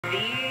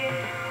the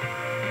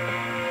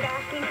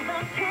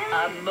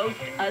most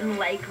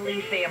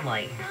unlikely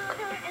family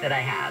that I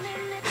have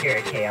here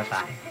at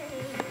KFI.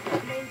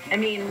 I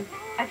mean,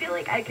 I feel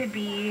like I could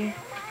be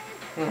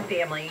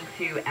family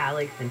to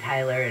Alex and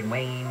Tyler and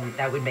Wayne.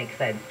 That would make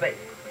sense. But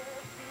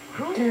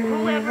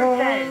whoever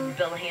says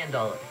Bill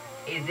Handel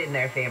is in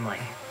their family,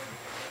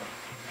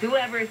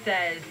 whoever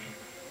says,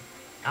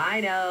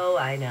 I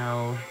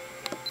know,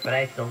 but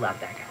I still love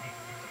that guy.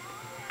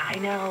 I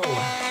know.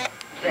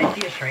 Did I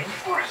see a shrink?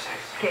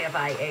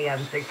 KFI AM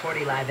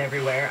 640 live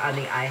everywhere on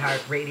the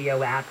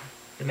iHeartRadio app.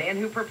 The man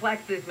who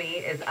perplexes me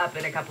is up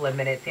in a couple of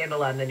minutes.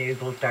 Handle on the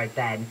news will start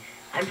then.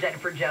 I'm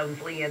Jennifer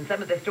Jones-Lee, and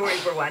some of the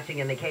stories we're watching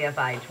in the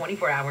KFI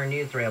 24-hour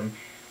newsroom.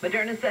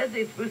 Moderna says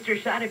its booster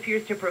shot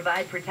appears to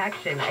provide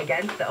protection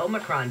against the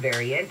Omicron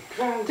variant.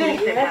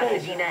 Police in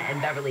Pasadena and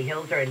Beverly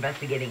Hills are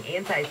investigating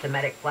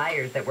anti-Semitic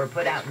flyers that were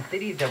put out in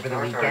cities over the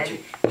weekend.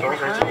 And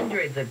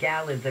hundreds of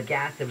gallons of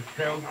gas have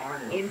spilled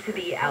into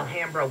the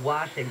Alhambra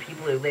Wash, and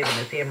people who live in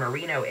the San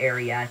Marino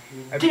area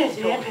are being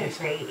told to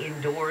stay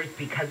indoors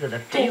because of the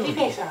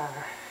fumes.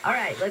 All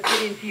right, let's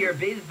get into your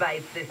Biz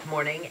Bites this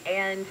morning.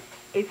 And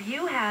if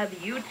you have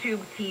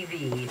YouTube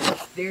TV,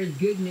 there's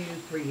good news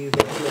for you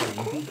this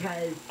morning,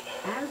 because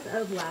as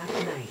of last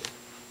night,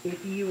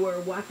 if you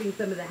were watching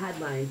some of the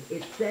headlines,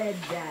 it said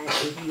that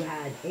if you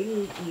had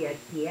any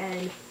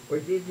ESPN or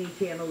Disney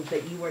channels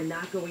that you were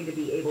not going to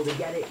be able to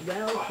get it.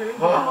 Well,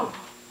 turns out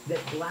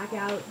that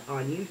blackout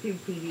on YouTube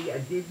TV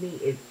of Disney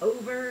is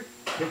over.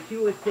 The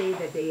two say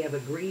that they have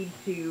agreed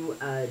to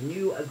a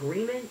new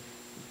agreement,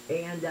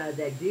 and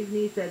that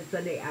Disney said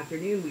Sunday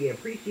afternoon, we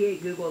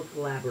appreciate Google's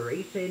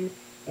collaboration,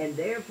 and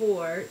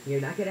therefore, you're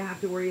not going to have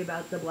to worry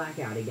about the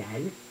blackout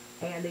again.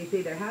 And they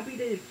say they're happy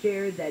to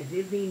share that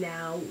Disney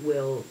now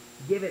will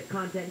give its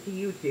content to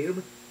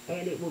YouTube,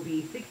 and it will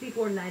be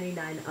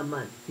 $64.99 a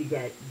month to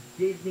get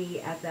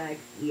Disney, FX,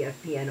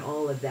 ESPN,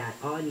 all of that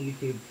on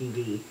YouTube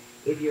TV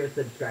if you're a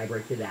subscriber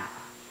to that.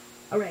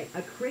 All right,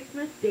 a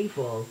Christmas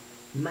staple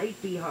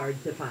might be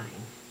hard to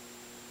find.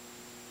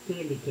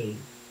 Candy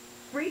canes.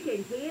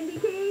 Freaking candy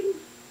canes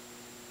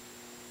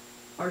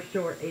are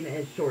in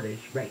a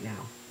shortage right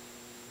now.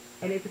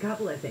 And it's a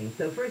couple of things.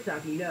 So first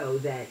off, you know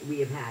that we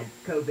have had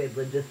COVID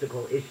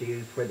logistical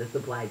issues for the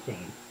supply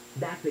chain.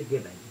 That's a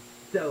given.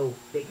 So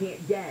they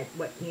can't get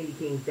what candy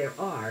canes there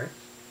are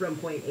from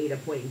point A to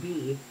point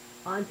B.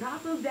 On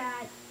top of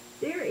that,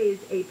 there is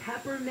a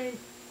peppermint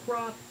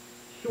crop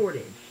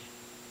shortage.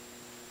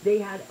 They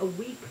had a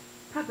weak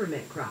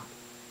peppermint crop.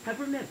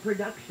 Peppermint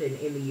production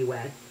in the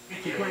U.S.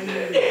 declined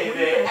nearly 25%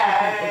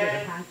 over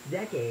the past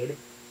decade,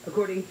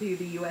 according to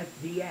the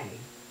USDA.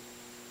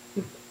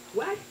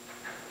 What?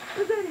 How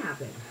does that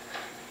happen?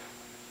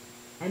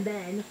 And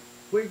then,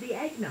 where's the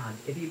eggnog?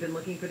 If you've been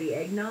looking for the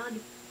eggnog,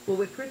 well,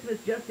 with Christmas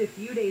just a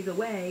few days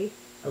away,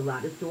 a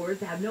lot of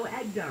stores have no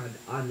eggnog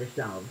on the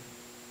shelves.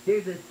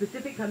 There's a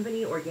specific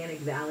company, Organic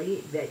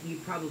Valley, that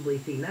you've probably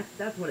seen.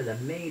 That's one of the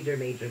major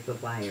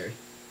suppliers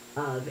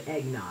of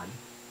eggnog.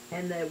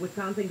 And the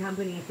Wisconsin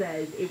company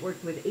says it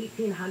works with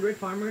 1,800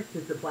 farmers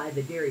to supply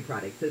the dairy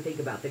products. So think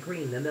about the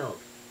cream, the milk,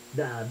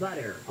 the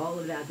butter, all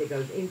of that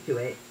goes into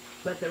it.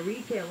 But the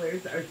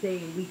retailers are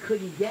saying we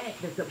couldn't get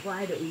the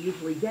supply that we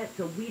usually get,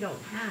 so we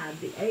don't have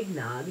the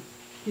eggnog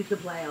to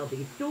supply all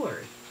these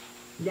stores.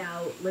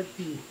 Now, let's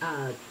see,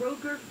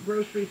 Kroger,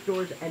 grocery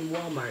stores, and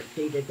Walmart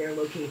say that their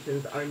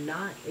locations are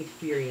not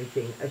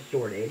experiencing a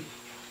shortage.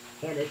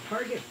 And a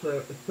Target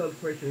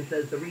spokesperson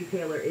says the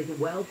retailer is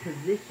well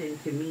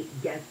positioned to meet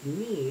guest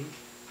needs,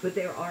 but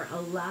there are a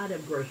lot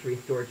of grocery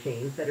store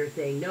chains that are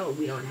saying, no,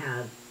 we don't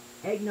have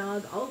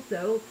eggnog.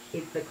 Also,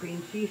 it's the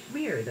cream cheese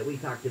schmear that we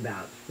talked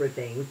about for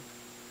things.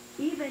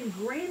 Even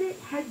granite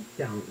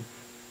headstones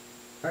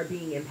are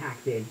being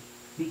impacted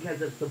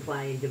because of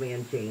supply and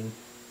demand chains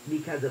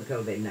because of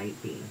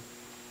COVID-19.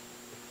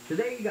 So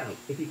there you go.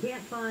 If you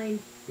can't find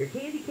your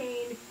candy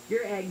cane,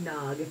 your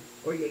eggnog,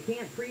 or you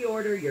can't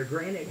pre-order your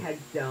granite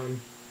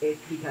headstone,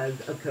 it's because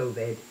of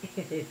COVID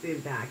and its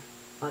impact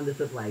on the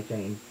supply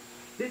chain.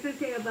 This is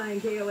KFI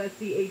and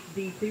KOSC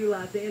HD2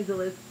 Los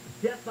Angeles.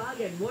 Jeff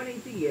Boggin,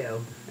 morning to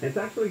you. It's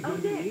actually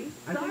good to me.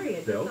 Sorry,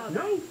 I just saw that.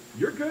 No,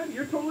 you're good.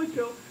 You're totally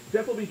chill.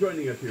 Jeff will be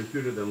joining us here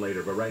sooner than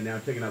later, but right now,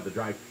 checking out the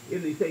drive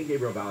in the San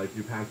Gabriel Valley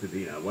through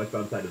Pasadena,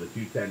 westbound side of the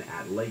 210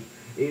 at Lake.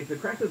 It's a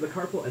crash of the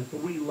carpool and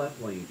 3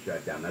 left lanes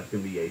shut down. That's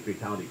going to be a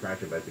fatality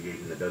crash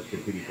investigation that does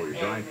continue for your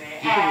drive.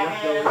 You can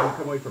left go and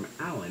come away from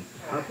Allen.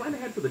 Plan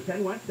ahead for the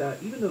 10 West,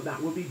 even though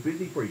that will be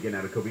busy for you getting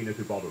out of Covina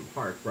through Baldwin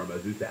Park from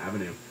Azusa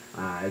Avenue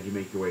as you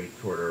make your way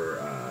toward,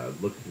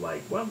 looks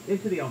like, well,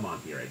 into the El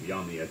Monte area,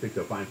 beyond the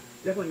 605.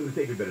 Definitely going to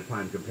take a bit of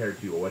time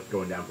compared to what's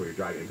going down for your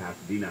drive in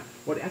Pasadena.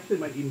 What actually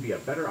might even be a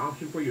better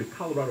option for you is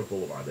Colorado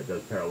Boulevard that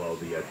does parallel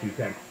the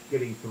 210.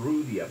 Getting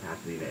through the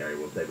Pasadena area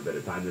will save a bit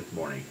of time this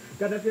morning.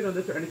 Got an update on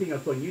this or anything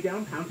else slowing you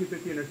down? Pound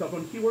 250 on your cell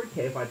phone, keyword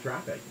KFI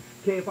traffic.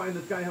 KFI in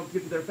the sky helps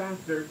get you there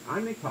faster.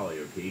 I'm Nick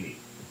Poliokini.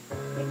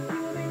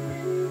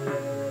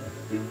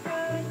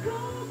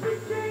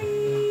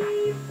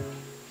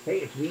 Hey,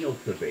 it's it's Neil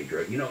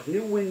Saavedra. You know,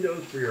 new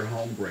windows for your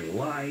home bring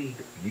light,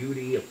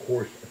 beauty, of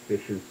course,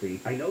 efficiency.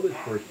 I know this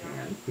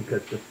firsthand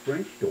because the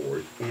French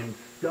doors and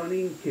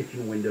stunning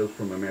kitchen windows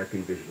from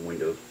American Vision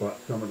Windows brought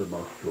some of the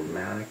most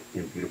dramatic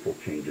and beautiful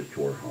changes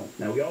to our home.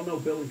 Now, we all know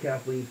Bill and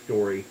Kathleen's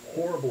story.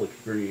 Horrible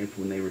experience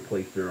when they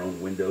replaced their own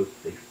windows.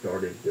 They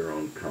started their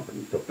own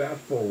company. So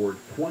fast forward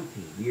 20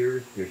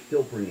 years, they're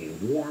still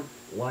bringing warmth,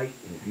 light,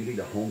 and beauty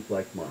to homes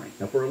like mine.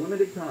 Now, for a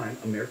limited time,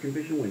 American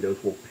Vision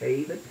Windows will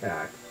pay the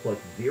tax plus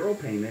zero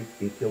payments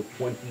until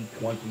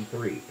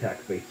 2023.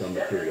 Tax based on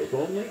materials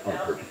only, on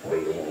purchase of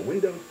 8 or more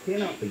windows,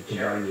 cannot be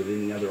combined with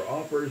any other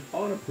offers,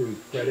 on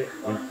approved credit,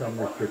 and some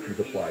restrictions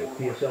apply.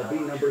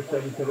 PSLB number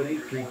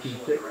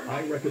 778326.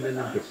 I recommend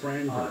them to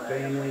friends and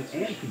family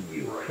and to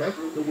you. Trust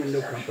the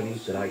window company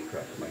that I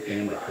trust, my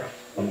family trusts.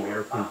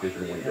 American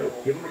Vision Windows.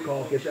 Give them a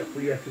call. Get that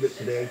free estimate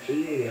today.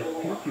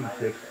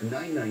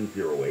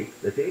 888-226-9908.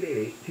 That's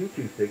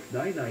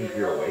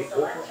 888-226-9908.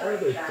 Or for all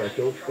those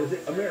specials,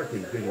 visit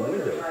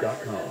AmericanVisionWindows.com.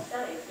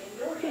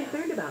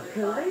 Concerned about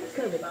COVID?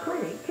 COVID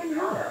Clinic can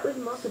help. With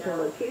multiple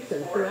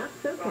locations throughout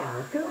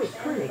SoCal, COVID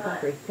Clinic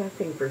offers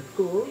testing for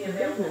schools,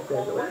 businesses,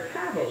 or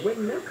travel with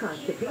no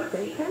cost to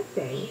patient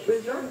testing.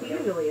 Results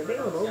usually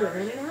available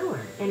within an hour.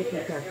 And if you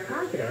test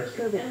positive,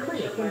 COVID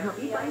Clinic can help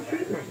you find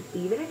treatment.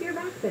 Even if you're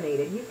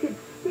vaccinated, you could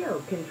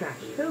still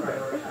contract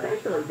COVID,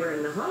 especially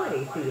during the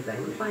holiday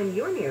season. Find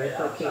your nearest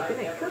location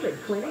at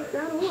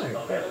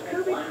covidclinic.org. That's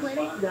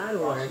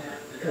covidclinic.org.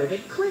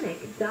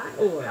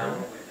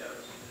 covidclinic.org.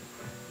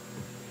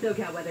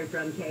 SoCal weather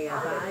from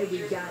KFI.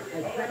 We've got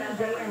a sunny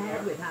day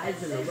ahead with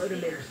highs in the low to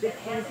mid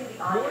 60s.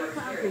 More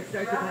clouds will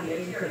start to come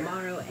in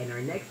tomorrow, and our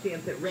next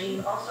chance at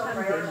rain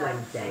comes in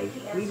Wednesday.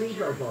 We lead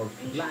local.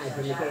 Live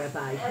from the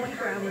KFI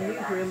 24-hour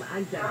newsroom,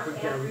 I'm Jennifer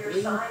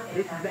Jones-Lee.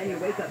 This has been your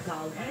wake-up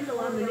call. Handle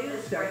on the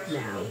news starts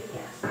now.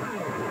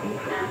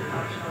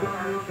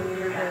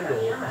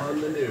 Handle on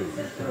the news.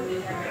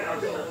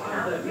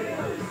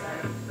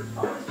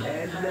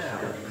 And now,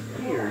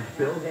 here's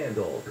Bill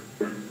Handel.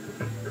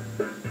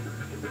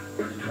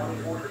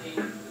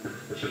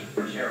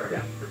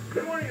 Yeah.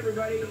 Good morning,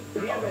 everybody.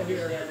 Handel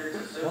here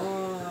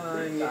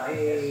on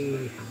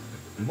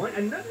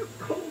another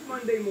cold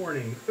Monday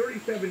morning,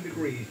 37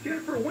 degrees.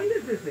 Jennifer, when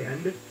does this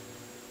end?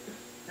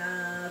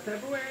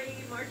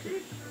 February,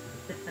 March-ish?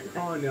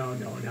 Oh, no,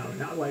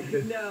 not like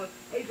this. No,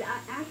 it's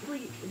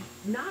actually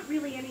not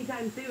really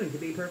anytime soon, to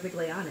be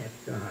perfectly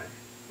honest.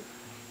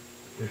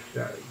 Is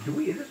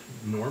this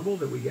normal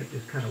that we get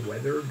this kind of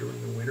weather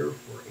during the winter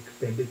for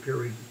extended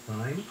periods of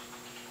time?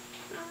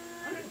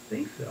 I don't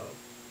think so.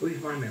 At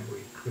least my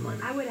memory.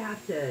 I would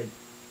have to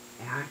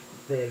ask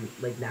the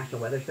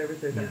National Weather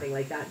Service or something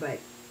like that, but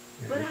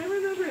I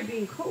remember it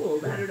being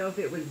cold. Yeah. I don't know if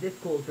it was this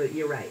cold, but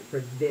you're right, for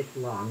this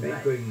long.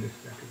 Thank goodness,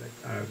 because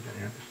I was going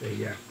to have to say,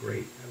 yeah,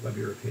 great. I love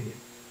your opinion.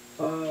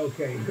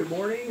 Okay, good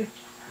morning.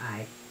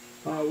 Hi.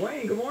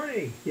 Wayne, good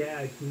morning.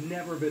 Yeah, it's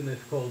never been this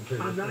cold for this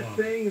long. I'm not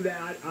saying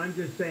that. I'm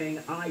just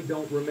saying I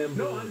don't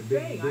remember. No, I'm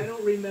saying I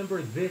don't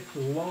remember this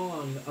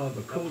long of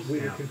a cold snap.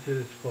 We would consider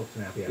this a cold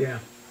snap, yeah.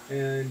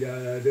 And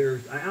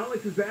there's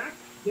Alex is back.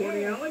 Yay.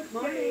 Morning, Alex.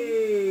 Morning.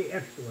 Yay.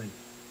 Excellent.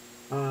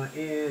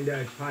 And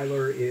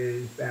Tyler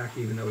is back,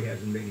 even though he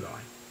hasn't been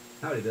gone.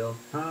 Howdy, Bill.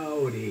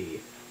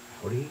 Howdy.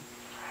 He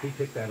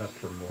picked that up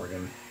from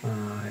Morgan.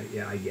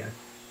 Yeah, I guess.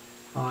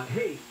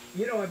 Hey,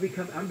 you know,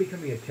 I'm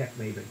becoming a tech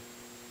maven.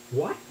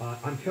 What?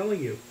 I'm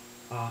telling you,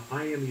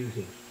 I am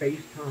using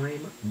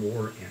FaceTime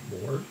more and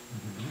more.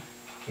 Mm-hmm.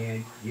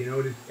 And you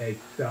notice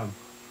it's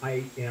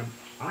I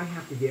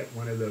have to get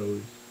one of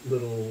those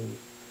little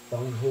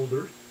phone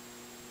holders.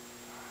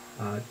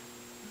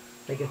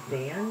 Like a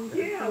stand?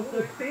 Yeah, a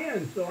little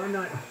stand, so I'm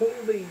not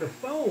holding the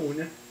phone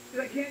because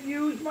I can't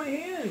use my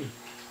hands.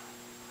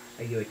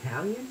 Are you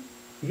Italian?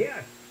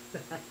 Yes.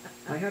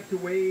 I have to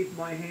wave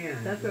my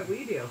hands. That's what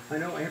we do. I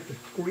know I have to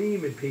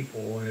scream at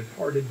people, and it's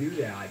hard to do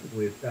that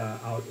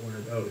without one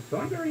of those. So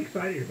I'm very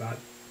excited about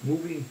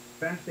moving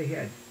fast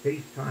ahead.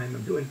 FaceTime.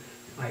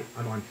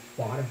 I'm on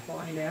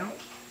Spotify now.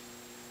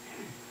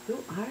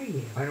 Who are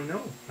you? I don't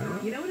know.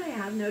 You know what I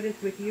have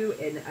noticed with you,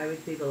 and I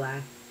would say the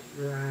last,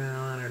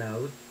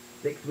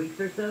 6 weeks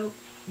or so?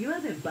 You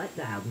haven't butt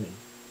dialed me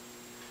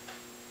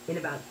in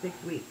about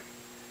 6 weeks,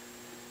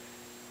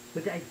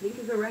 which I think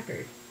is a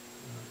record.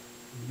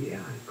 Yeah,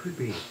 it could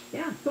be.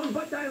 Yeah. So I'm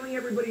butt dialing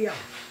everybody else.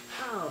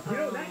 Oh, you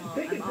know,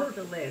 take it off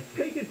the list.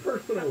 Take it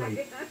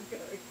personally.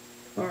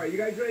 All right, you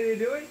guys ready to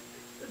do it?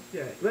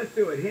 Let's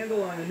do it.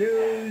 Handle on the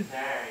news.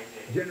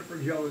 Jennifer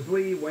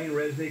Jones-Lee, Wayne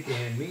Resnick,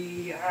 and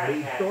me,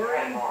 Lee Story.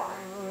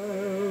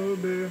 I'll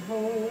be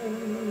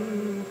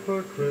home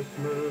for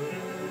Christmas.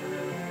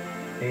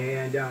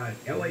 And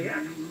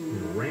LAX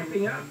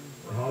ramping up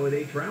for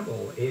holiday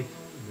travel.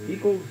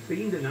 People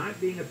seem to not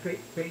being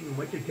paying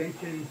much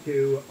attention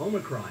to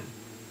Omicron.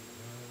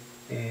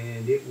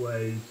 And it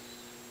was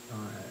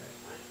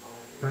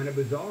kind of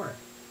bizarre.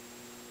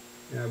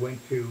 I went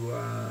to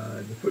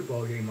the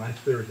football game last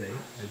Thursday,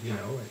 as you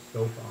know, at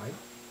SoFi.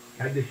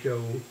 Had to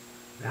show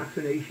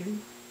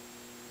vaccination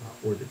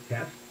or the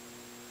test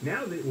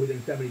Now that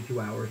within 72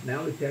 hours,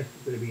 now the test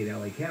is going to be in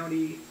LA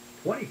County,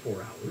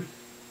 24 hours,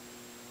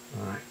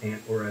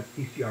 or a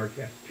PCR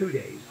test 2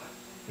 days.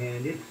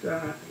 And it's,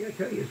 I gotta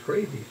tell you, it's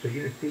crazy. So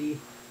you're going to see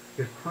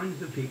just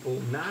tons of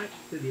people, not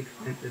to the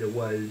extent that it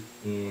was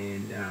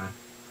in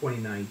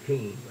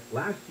 2019, but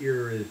last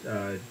year is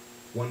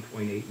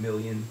 1.8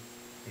 million,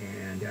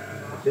 and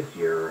this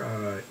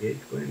year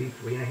it's going to be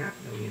 3.5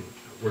 million.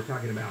 We're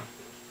talking about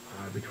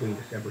between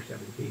December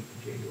 17th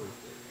and January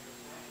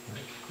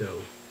 3rd.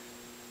 So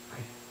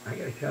I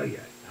got to tell you,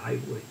 I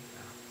would,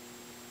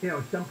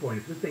 at some point,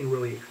 if this thing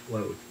really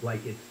explodes,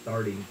 like it's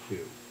starting to,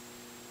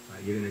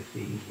 you're going to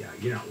see,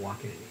 you're not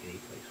walking into any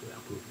place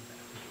without proof of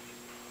vaccination.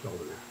 That's all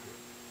there is to it.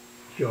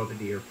 Show up at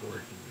the airport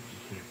and you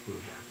can't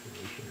prove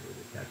vaccination or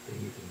the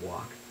testing, you can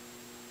walk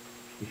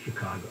to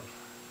Chicago.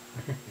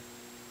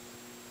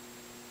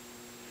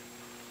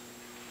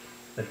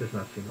 That does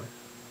not seem like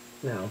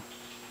No.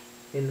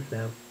 In the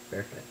snow.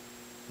 Barefoot.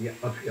 Yeah,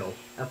 uphill.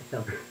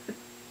 Uphill.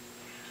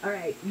 All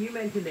right, you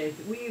mentioned this.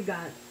 We've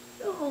got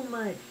so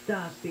much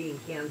stuff being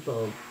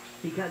canceled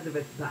because of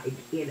a spike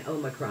in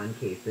Omicron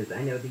cases.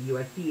 I know the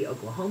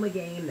USC-Oklahoma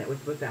game that was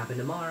supposed to happen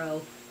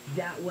tomorrow,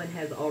 that one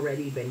has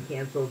already been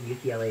canceled.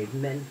 UCLA's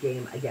men's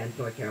game against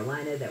North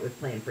Carolina that was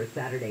planned for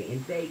Saturday in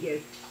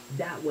Vegas,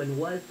 that one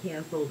was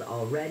canceled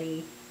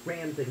already.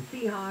 Rams and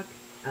Seahawks,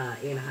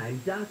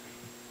 Anaheim Ducks,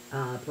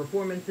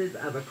 performances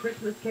of A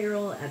Christmas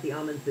Carol at the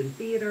Amundsen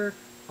Theater,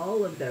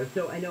 all of those.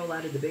 So I know a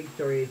lot of the big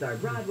stories are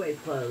Broadway's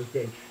closed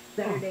and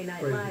Saturday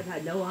Night crazy. Live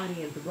had no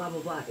audience, blah, blah,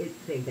 blah. It's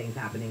the same things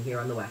happening here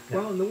on the West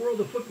Coast. Well, in the world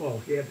of football,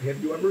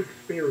 have you ever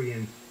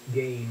experienced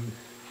games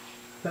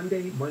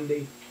Sunday,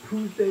 Monday,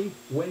 Tuesday,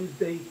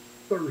 Wednesday,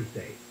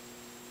 Thursday?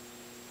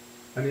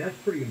 I mean, that's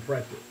pretty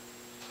impressive.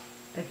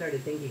 I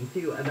started thinking,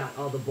 too, about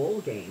all the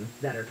bowl games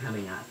that are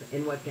coming up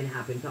and what's going to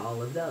happen to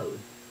all of those.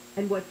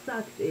 And what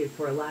sucks is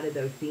for a lot of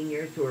those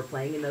seniors who are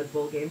playing in those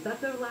bowl games, that's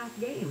their last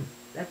game.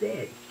 That's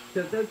it. So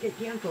if those get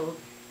canceled...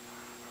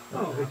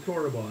 Oh, it's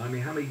horrible. I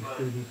mean, how many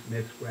students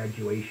miss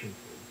graduation,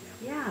 for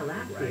example? Yeah,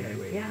 last year.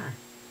 Graduating. Yeah.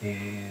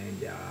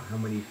 And how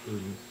many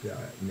students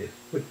miss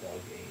football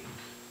games?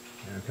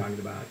 And I'm talking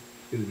about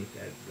students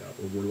that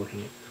were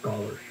looking at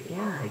scholarships.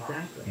 Yeah,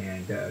 exactly.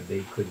 And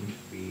they couldn't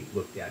be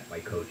looked at by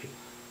coaches.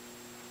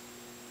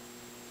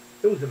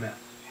 It was a mess.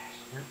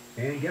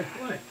 Yeah. And guess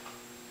what?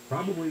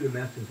 Probably the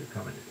messes are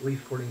coming, at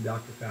least according to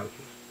Dr.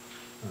 Fauci.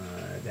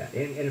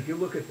 And if you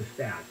look at the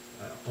stats,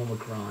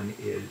 Omicron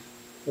is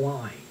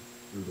flying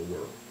through the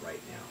world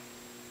right now.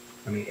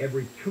 I mean,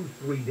 every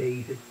 2-3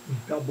 days, it's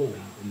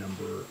doubling the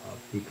number of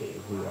people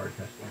who are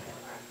testing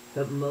positive.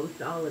 But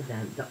most all of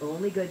them, the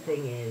only good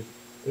thing is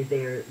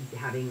they're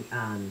having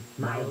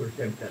milder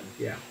symptoms.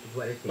 Yeah. Is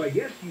what it So I seems.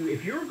 guess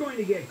if you're going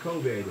to get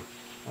COVID,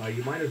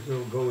 you might as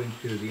well go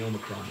into the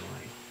Omicron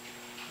line.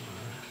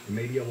 It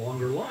may be a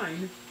longer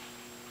line,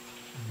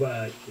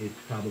 but it's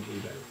probably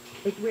better.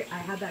 It's weird. I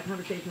had that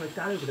conversation with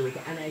Scott over the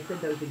weekend, and I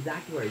said those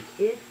exact words.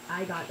 If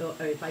I got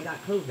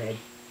COVID,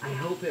 I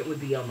hope it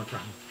would be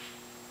Omicron.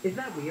 Isn't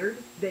that weird?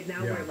 That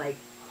now Yeah. we're like,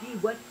 gee,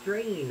 what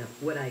strain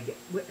would I get?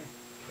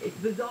 It's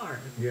bizarre.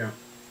 Yeah.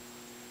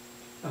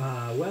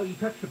 Well, you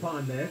touched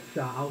upon this.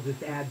 I'll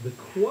just add the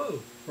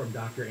quote from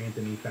Dr.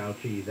 Anthony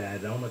Fauci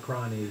that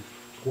Omicron is,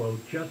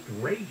 quote, just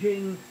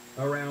raging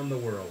around the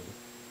world.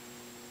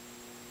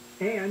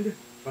 And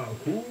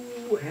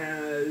who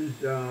has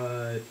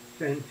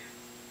sent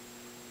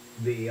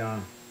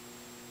the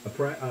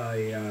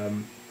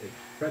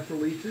press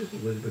releases?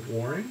 Elizabeth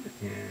Warren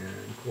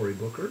and Cory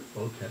Booker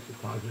both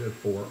tested positive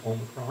for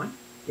Omicron.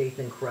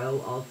 Jason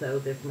Crow also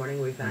this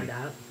morning we found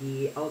out.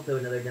 He also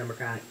another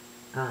Democrat.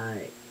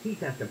 He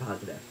tested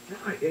positive.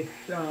 It's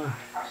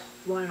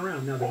flying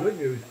around. Now, the good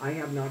news, I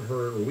have not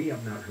heard, or we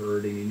have not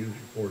heard any news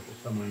reports of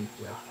someone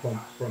who has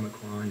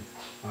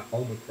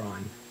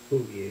Omicron,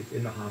 who is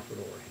in the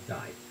hospital or has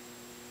died.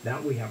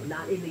 That we haven't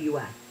Not heard. in the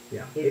U.S.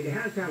 Yeah, In it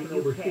has happened the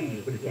UK,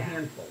 overseas, but it's a yeah.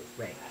 handful.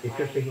 Right. It's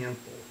just a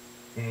handful.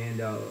 And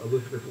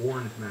Elizabeth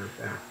Warren, as a matter of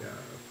fact,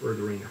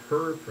 furthering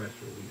her press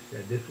release,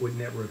 said this would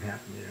never have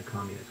happened in a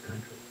communist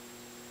country.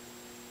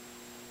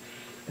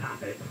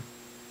 Stop it.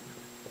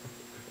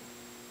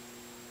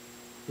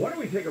 Why don't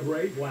we take a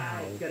break?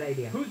 Wow. Good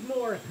idea. Who's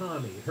more a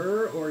commie,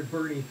 her or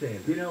Bernie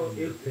Sanders? You know, in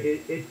your it's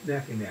opinion?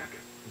 neck and neck.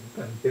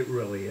 Okay. It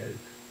really is.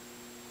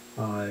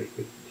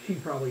 She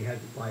probably has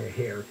it by a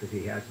hair because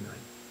he has none.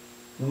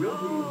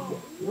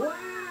 Oh,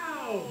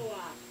 wow!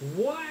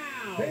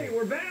 Wow! Hey,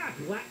 we're back!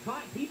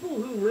 People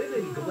who live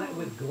in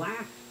with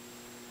glass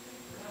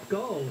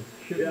skulls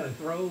shouldn't Yes.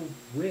 throw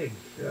wigs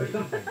or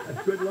something. That's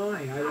a good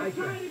line. I I'm like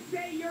it. trying to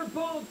say you're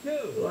bald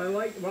too. Well,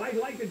 I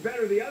liked it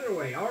better the other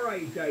way. All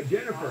right,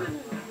 Jennifer.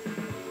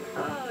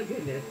 Oh,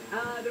 goodness.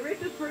 The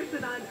richest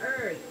person on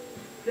Earth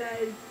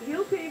says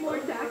he'll pay more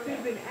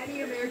taxes than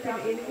any American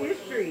in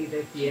history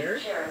this year.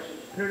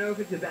 I don't know if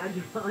it's a badge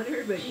of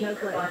honor, but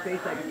Tesla and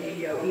SpaceX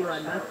CEO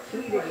Elon Musk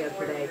tweeted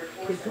yesterday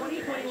his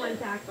 2021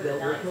 tax bill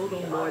will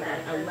total more than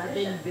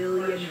 $11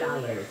 billion.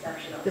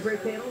 The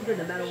first panels in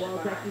the metal wall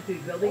Texas is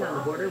building on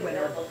the border went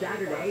up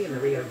Saturday in the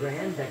Rio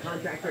Grande. The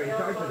contractor in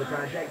charge of the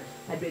project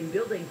had been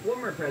building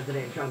former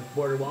President Trump's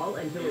border wall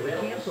until it was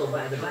canceled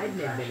by the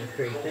Biden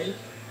administration.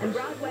 And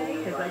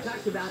Broadway, as I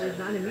talked about, is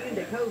not immune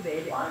to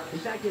COVID. In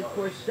fact, it's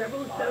forced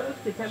several shows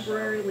to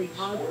temporarily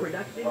pause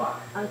production.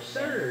 A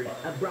third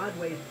of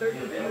Broadway's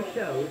 32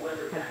 shows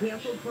have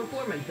canceled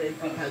performances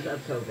because of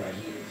COVID.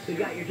 We've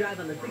got your drive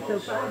on the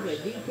 605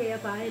 with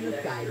VKFI in the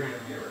sky now.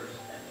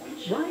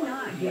 Why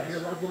not give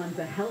your loved ones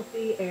a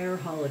healthy air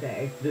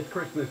holiday? This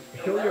Christmas,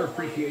 show your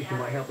appreciation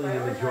by helping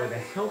them enjoy the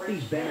healthy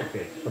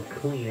benefits of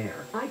clean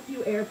air.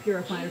 IQ air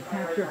purifiers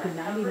capture up to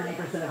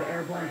 99% of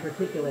airborne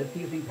particulates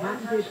using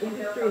patented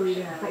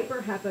industry-leading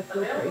hyper-HEPA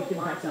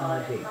filtration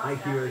technology.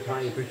 IQ Air's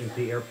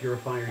high-efficiency air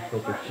purifiers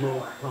filter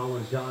smoke,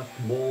 pollen, dust,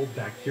 mold,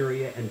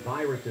 bacteria, and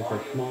viruses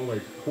as small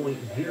as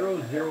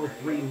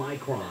 0.003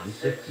 microns,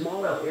 the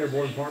smallest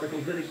airborne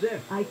particles that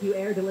exist. IQ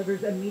Air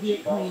delivers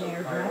immediate clean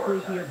air directly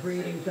to your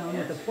breathing zone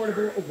with a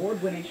portable,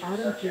 award-winning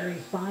Autumn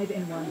Series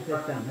 5-in-1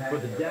 system. For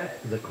the desk,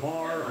 the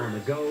car, on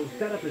the go,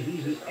 setup is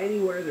easy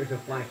anywhere there's a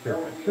flat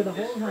surface. For the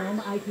whole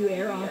home, IQ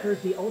Air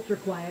offers the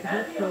ultra-quiet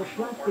Health Pro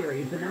Plus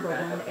series, the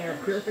 #1 air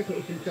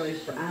purification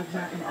choice for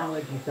asthma and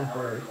allergy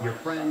sufferers. Your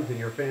friends and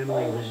your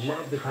family will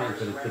love the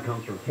confidence that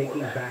comes from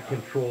taking back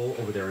control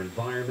over their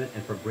environment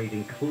and from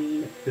breathing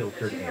clean,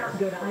 filtered air.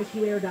 Go to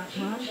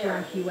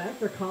IQAir.com/US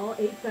or call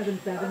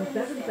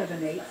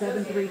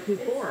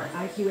 877-778-7324.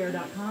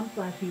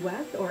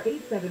 IQAir.com/US or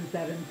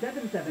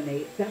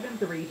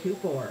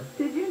 877-778-7324.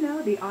 Did you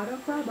know the Auto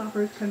Club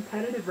offers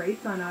competitive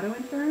rates on auto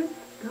insurance?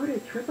 Go to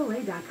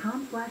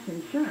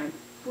AAA.com/insurance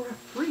for a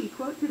free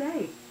quote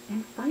today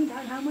and find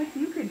out how much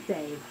you could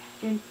save.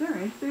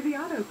 Insurance through the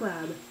Auto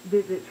Club.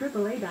 Visit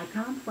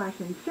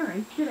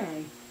AAA.com/insurance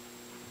today.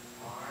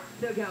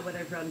 SoCal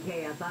weather from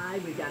KFI.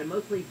 We've got a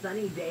mostly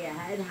sunny day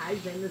ahead,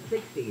 highs in the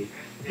 60s.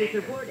 This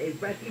report is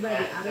brought to you by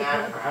the Auto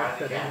Club of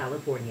Southern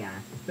California.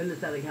 From the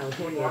Southern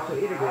California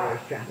Toyota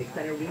Dealers Traffic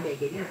Center, we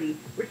make it easy.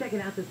 We're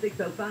checking out the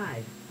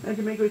 605. As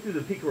you make your way through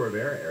the Pico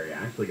Rivera area,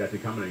 actually got to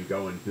come and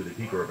go into the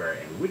Pico Rivera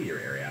and Whittier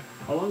area,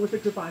 along with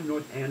 605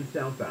 north and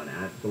southbound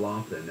at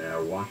Slauson,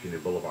 Washington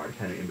Boulevard,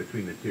 kind of in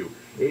between the two.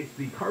 It's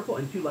the carpool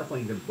and two left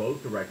lanes in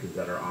both directions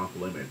that are off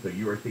limits, so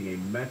you are seeing a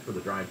mess for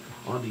the drive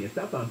on the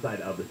southbound side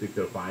of the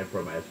 605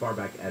 from as far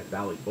back as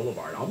Valley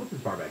Boulevard, almost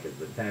as far back as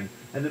the 10,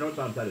 and the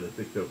northbound side of the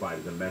 605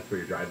 is a mess for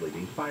your drive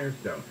leaving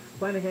Firestone.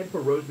 Plan ahead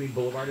for Rosemead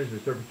Boulevard as a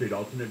surface street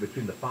alternate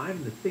between the 5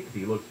 and the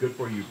 60 looks good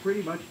for you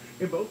pretty much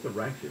in both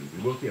directions.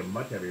 You will see a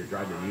much heavier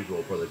drive than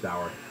usual for this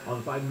hour on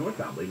the 5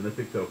 northbound, leaving the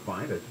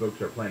 605 as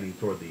folks are planning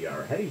toward the,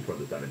 or heading toward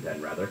the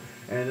 710 rather.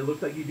 And it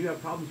looks like you do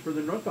have problems for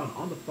the northbound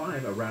on the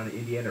 5 around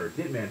Indiana or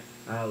Ditman.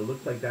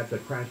 Looks like that's a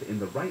crash in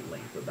the right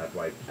lane, so that's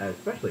why it's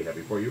especially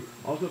heavy for you.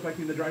 Also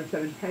affecting the drive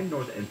 710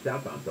 north and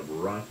southbound. Some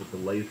rust with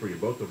delays for you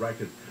both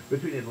directions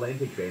between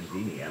Atlantic,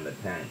 Banzini, and the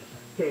 10.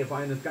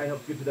 KFI in the Sky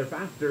helps get you there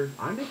faster.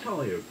 I'm Nick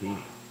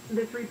O'Keefe.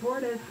 This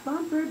report is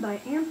sponsored by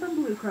Anthem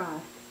Blue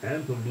Cross.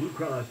 Anthem Blue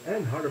Cross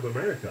and Heart of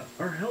America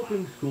are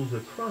helping schools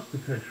across the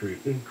country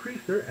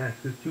increase their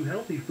access to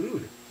healthy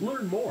food.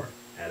 Learn more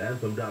at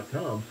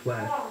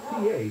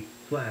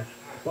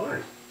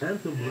anthem.com/ca/SPARK.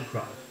 Anthem Blue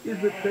Cross is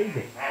the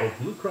saving of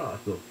Blue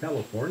Cross of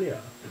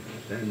California.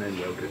 San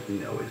Manuel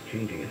Casino is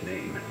changing its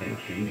name and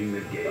changing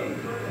the game.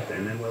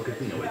 San Manuel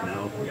Casino is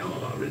now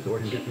Yamaha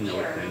Resort and Casino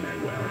at San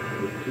Manuel,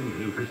 with 2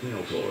 new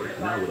casino floors,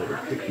 now with over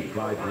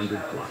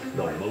 6,500 slots,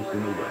 the most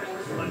in the West.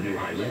 A new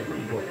Highland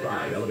room for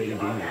 5 elevated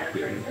gaming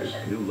experiences,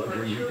 new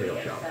luxury retail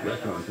shops,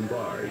 restaurants and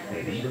bars,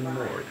 and even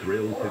more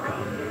thrills to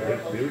come.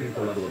 Experience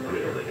a level of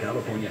thrill that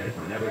California has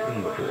never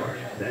seen before.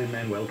 San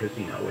Manuel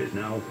Casino is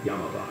now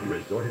Yamaha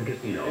Resort and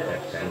Casino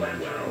at San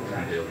Manuel.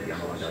 Details at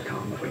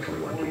Yamaha.com. Must be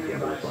 21. Please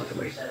gamble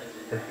responsibly.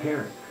 As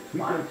parents,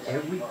 we've done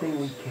everything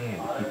we can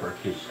to keep our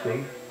kids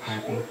safe,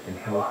 happy, and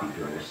healthy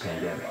during this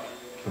pandemic.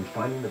 From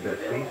finding the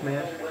best face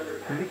mask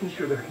to making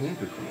sure their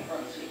hands are clean.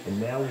 And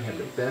now we have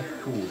the best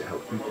tool to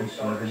help keep them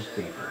even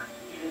safer.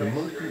 The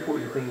most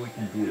important thing we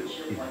can do is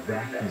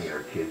vaccinate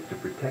our kids to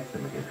protect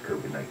them against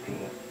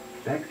COVID-19.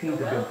 Vaccines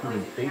have been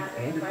proven safe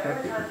and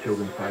effective for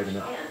children 5 and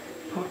up.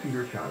 Talk to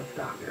your child's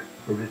doctor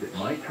or visit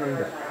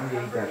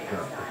myturn.ca.gov to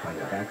find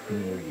a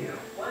vaccine near you.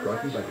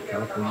 Brought to you by the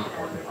California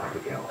Department of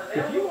Public Health.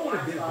 If you own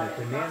a business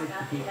and manage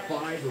to keep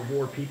 5 or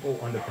more people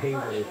on the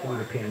payroll through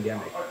the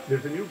pandemic,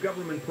 there's a new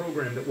government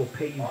program that will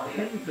pay you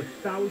tens of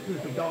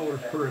thousands of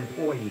dollars per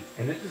employee.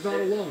 And this is not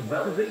a loan.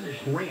 This is a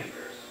grant.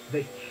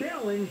 The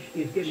challenge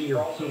is getting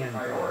your hands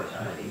on this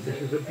money.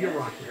 This is a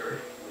bureaucracy.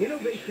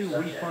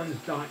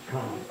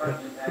 InnovationRefunds.com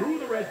cuts through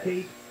the red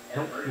tape,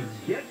 helps you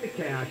get the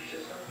cash.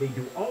 They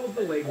do all of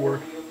the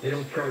legwork. They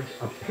don't charge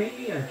a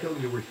penny until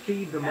you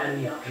receive the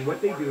money. And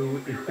what they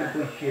do is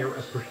simply share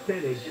a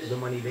percentage of the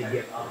money they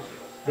get from you.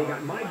 They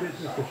got my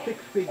business a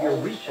six-figure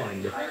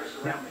refund.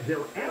 Now, their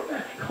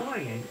average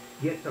client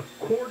gets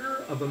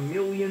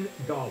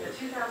 $250,000.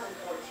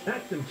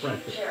 That's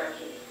impressive.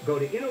 Go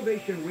to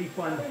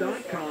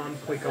innovationrefunds.com,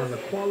 click on the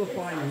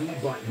Qualify Me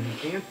button,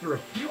 answer a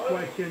few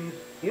questions.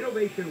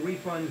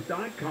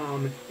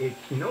 Innovationrefunds.com.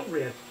 It's no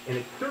risk, and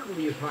it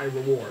certainly is high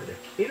reward.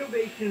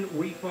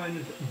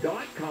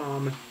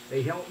 Innovationrefunds.com.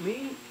 They help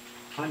me.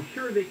 I'm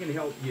sure they can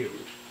help you.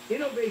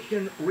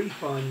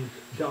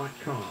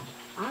 Innovationrefunds.com.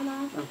 Our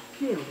lives are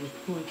filled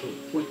with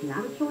choices. What's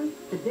not a choice?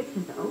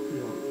 Addiction to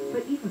opioids.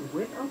 But even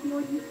with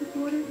opioid use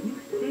disorder,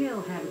 you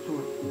still have a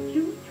choice.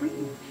 Choose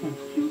treatment and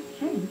choose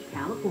Change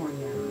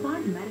California.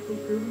 Find medically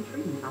proven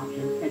treatment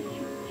options at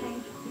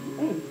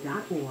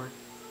choosechangeca.org.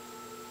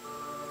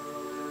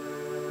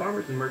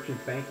 Farmers and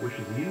Merchants Bank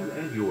wishes you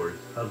and yours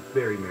a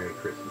very Merry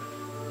Christmas.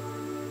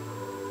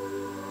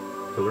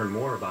 To learn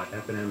more about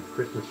F&M's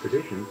Christmas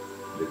traditions,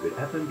 visit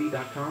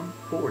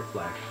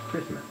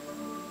fnb.com/Christmas.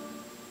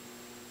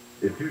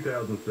 In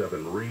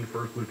 2007, Marine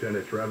First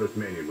Lieutenant Travis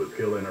Manion was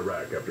killed in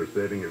Iraq after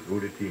saving his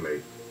wounded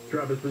teammates.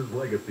 Travis's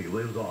legacy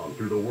lives on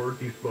through the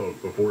words he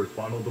spoke before his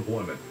final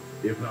deployment.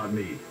 If not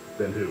me,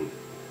 then who?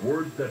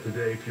 Words that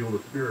today fuel the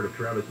spirit of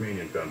Travis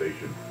Manion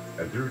Foundation.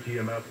 And through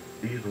TMF,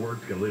 these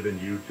words can live in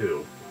you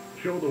too.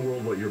 Show the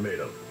world what you're made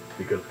of,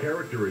 because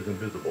character is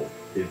invisible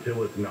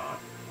until it's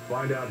not.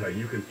 Find out how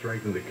you can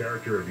strengthen the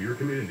character of your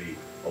community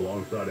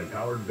alongside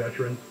empowered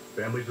veterans,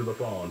 families of the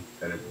fallen,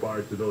 and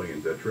inspired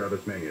civilians at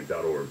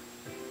travismanion.org.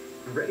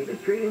 Ready to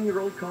trade in your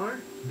old car?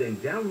 Then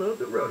download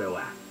the Roto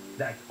app.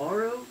 That's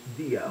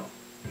R-O-D-O.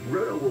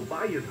 Roto will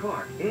buy your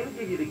car and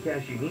give you the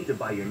cash you need to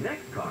buy your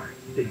next car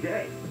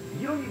today.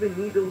 You don't even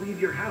need to leave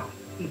your house.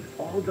 It's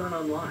all done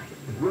online.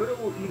 Roto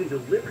will even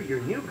deliver your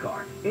new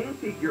car and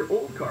take your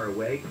old car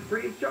away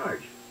free of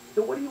charge.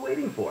 So what are you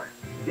waiting for?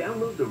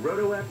 Download the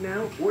Roto app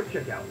now or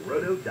check out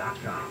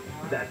roto.com.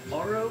 That's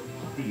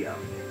R-O-D-O.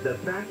 The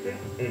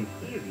fastest and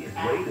easiest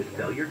way to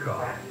sell your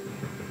car.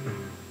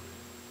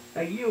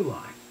 At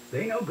Uline,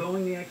 they know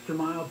going the extra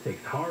mile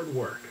takes hard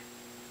work.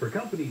 For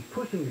companies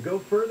pushing to go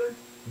further,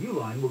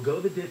 Uline will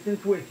go the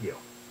distance with you.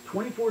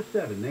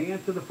 24/7, they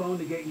answer the phone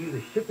to get you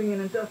the shipping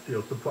and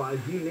industrial supplies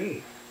you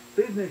need.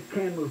 Business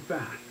can move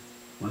fast.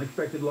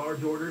 Unexpected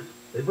large orders,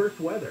 adverse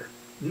weather,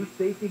 new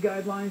safety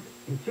guidelines,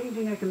 and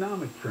changing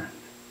economic trends.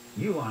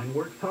 Uline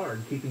works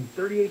hard keeping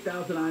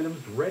 38,000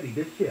 items ready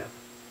to ship,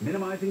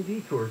 minimizing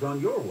detours on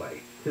your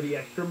way to the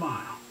extra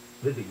mile.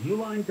 Visit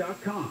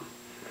uline.com.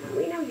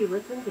 We know you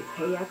listen to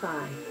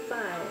KFI,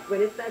 but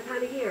when it's that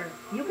time of year,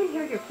 you can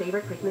hear your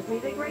favorite Christmas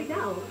music right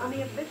now on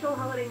the official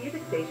holiday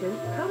music station,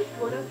 Coast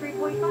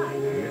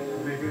 103.5. It's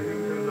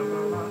beginning to look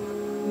a lot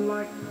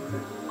like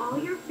All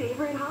your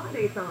favorite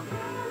holiday songs.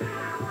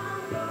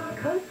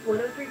 Coast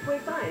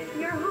 103.5,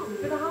 your home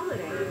for the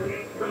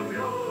holidays.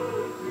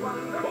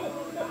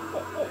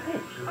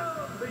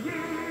 the year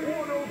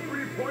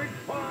 103.5.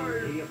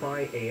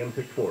 KFI AM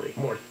 640.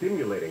 More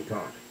stimulating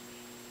talk.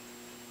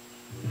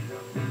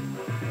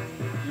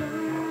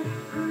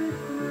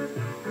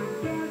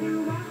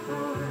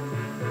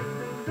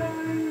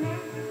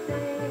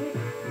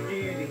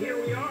 And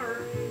here we are,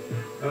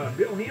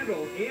 Bill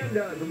Handel and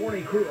the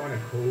morning crew on a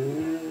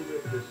cold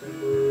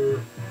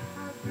December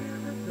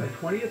the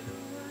 20th.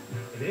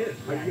 It is.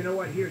 You know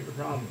what? Here's the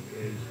problem: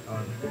 is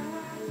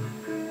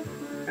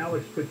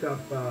Alex puts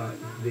up the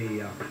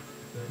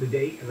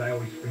date, because I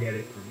always forget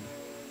it from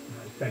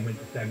segment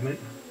to segment,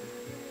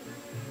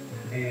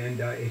 and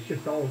it's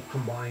just all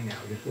combined now.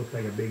 It just looks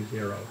like a big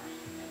zero.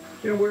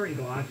 You know, wearing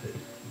glasses,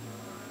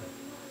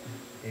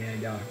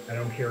 and I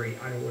don't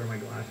wear my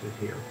glasses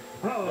here.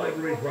 Oh,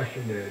 everybody's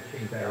rushing to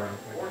change that around.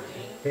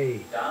 Hey,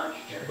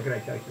 what can I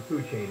tell you? It's a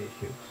food chain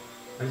issue.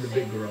 I'm the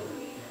big gorilla.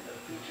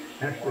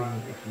 Actually,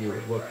 if you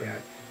look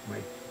at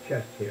my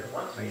chest hair,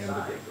 I am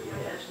the big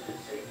gorilla.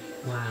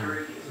 Wow.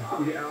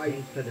 Yeah,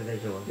 Thanks for the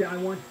visual. I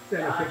once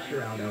sent a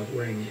picture out. I was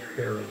wearing a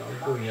pair of, I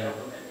was doing a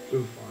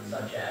spoof on,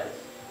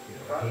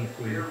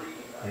 pasty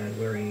and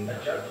wearing a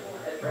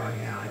straw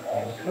hat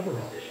and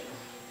coveralls.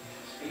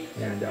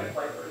 And,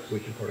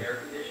 which of course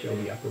show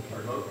the upper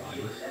part of the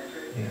body.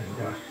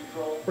 And,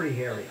 pretty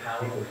hairy.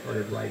 People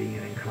started writing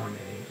in and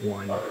commenting.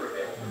 One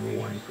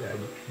said,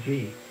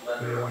 gee,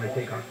 you may want to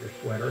take off your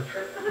sweater.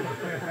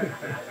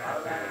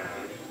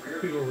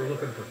 People were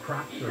looking for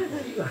crop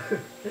circles.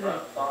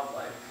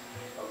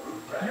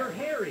 You're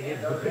hairy.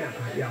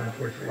 Yeah,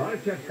 unfortunately. A lot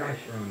of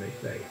testosterone, they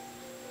say.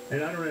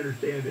 And I don't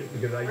understand it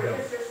because I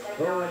don't.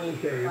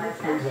 Okay,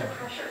 let's move on.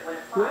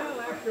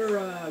 Well, after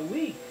a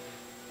week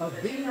of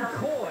being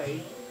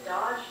coy,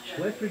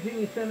 West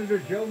Virginia Senator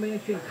Joe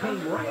Manchin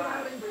came right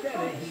out and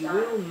said it. He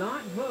will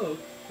not vote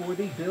for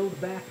the Build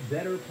Back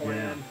Better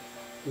plan,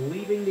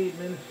 leaving the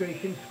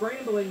administration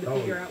scrambling to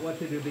figure out what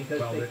to do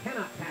because they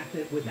cannot pass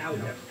it without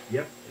him.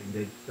 Yep. And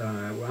it's,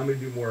 well, I'm going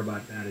to do more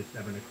about that at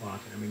 7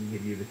 o'clock, and I'm going to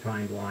give you the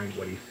timeline,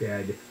 what he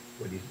said,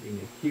 what he's being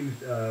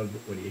accused of,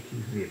 what he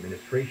accuses the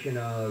administration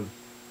of,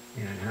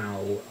 and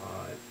how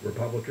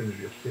Republicans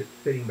are just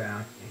sitting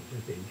back and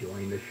just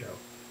enjoying the show.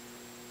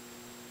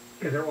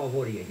 Because they're all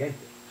voting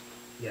against it.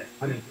 Yes.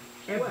 I mean,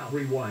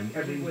 everyone.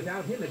 I mean,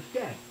 without him, it's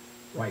dead.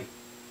 Right.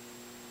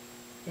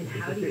 And It's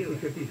how a do you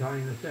 50-50 tie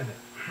in the Senate.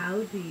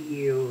 how do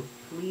you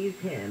please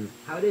him?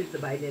 How does the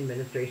Biden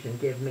administration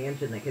give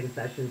Manchin the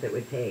concessions it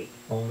would take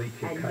Only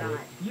to and cut not it.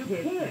 You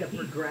hit can't. the He's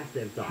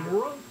progressives off?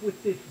 Drunk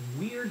with this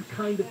weird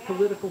kind of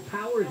political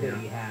power that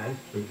he has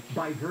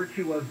by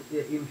virtue of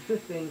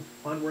insisting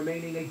on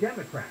remaining a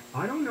Democrat.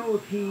 I don't know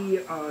if he,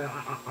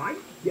 I'm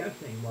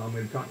guessing, well, I'm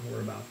going to talk more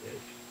about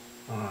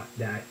this,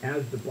 that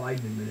as the Biden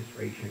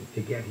administration,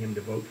 to get him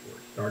to vote for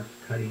it, starts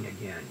cutting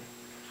again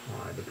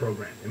the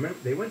program. Remember,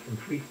 they went from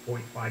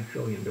 $3.5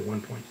 trillion to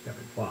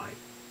 $1.75.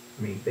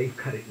 I mean, they've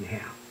cut it in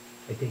half.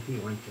 I think he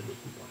wants them to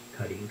keep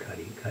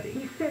on cutting.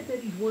 He said that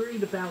he's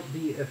worried about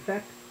the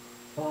effect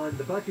on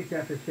the budget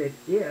deficit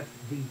if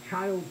the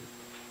child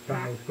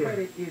tax Child care.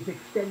 credit is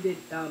extended,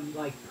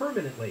 like,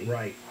 permanently.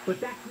 Right. But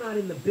that's not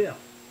in the bill.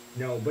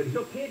 No, but he,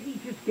 So can't he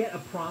just get a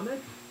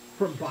promise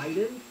from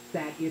Biden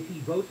that if he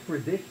votes for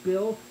this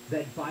bill,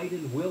 that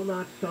Biden will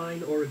not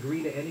sign or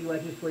agree to any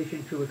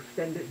legislation to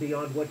extend it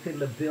beyond what's in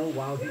the bill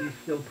while he's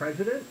still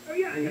president? oh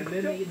yeah, And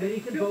then he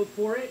can vote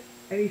for it,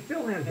 and he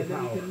still has the and then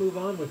power. he can move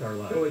on with our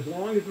lives. So as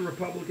long as the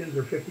Republicans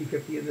are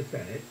 50-50 in the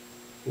Senate,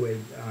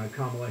 with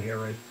Kamala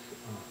Harris,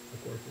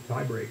 of course, the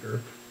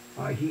tiebreaker,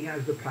 he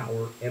has the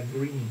power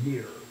every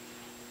year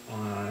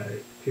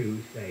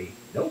to say,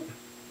 nope,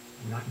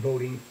 I'm not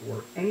voting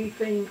for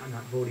anything. I'm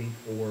not voting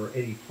for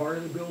any part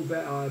of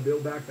the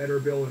Build Back Better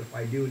bill, and if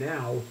I do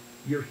now,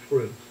 you're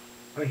screwed.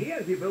 I mean, he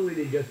has the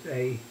ability to just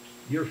say,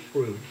 you're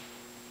screwed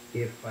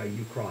if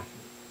you cross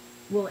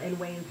me. Well, and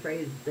Wayne's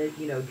phrase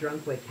that,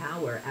 drunk with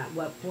power, at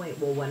what point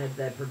will one of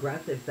the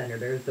progressive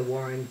senators, the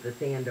Warrens, the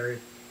Sanders,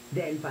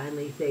 then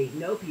finally say,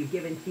 nope, you've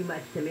given too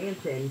much to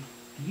Manchin.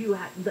 You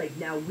have,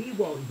 now we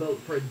won't vote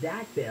for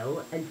that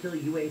bill until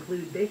you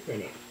include this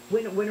in it.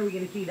 When are we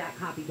going to see that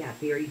copycat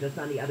theory just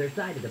on the other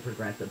side of the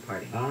Progressive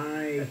Party?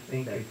 I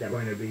think that's it's them.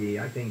 going to be.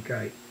 I think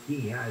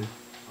he has.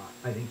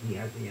 I think he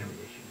has the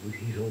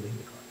ammunition. He's holding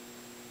the cards.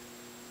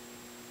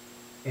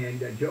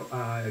 And Joe.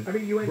 I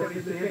mean, you end up Bernie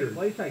in the same Sanders.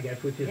 place, I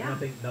guess, which is Yeah.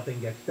 nothing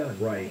gets done.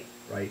 Right.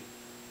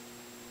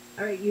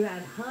 All right, you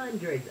had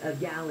hundreds of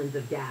gallons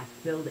of gas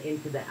spilled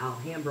into the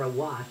Alhambra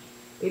wash.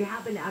 It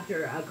happened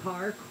after a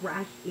car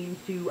crashed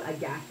into a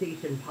gas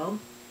station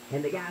pump,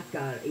 and the gas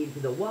got into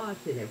the wash,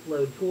 and it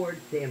flowed towards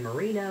San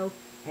Marino.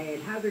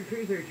 And hazard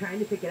crews are trying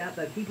to pick it up,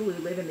 but people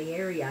who live in the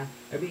area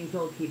are being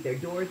told to keep their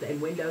doors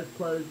and windows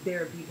closed.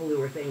 There are people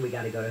who are saying we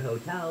got to go to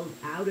hotels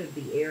out of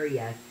the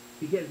area,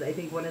 because I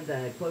think one of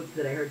the quotes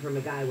that I heard from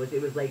a guy was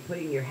it was like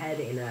putting your head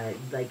in a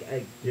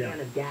Yeah.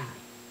 can of gas.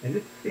 And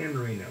this is San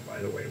Marino, by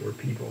the way, where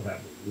people have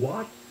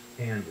lots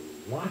and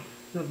lots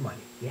of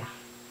money. Yeah.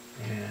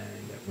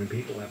 And when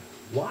people have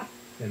lots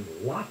and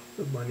lots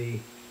of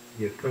money,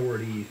 the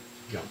authorities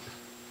jump.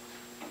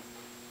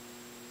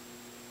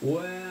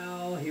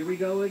 Well, here we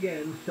go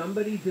again.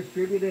 Somebody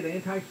distributed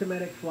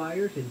anti-Semitic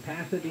flyers in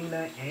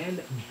Pasadena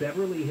and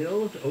Beverly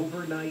Hills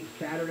overnight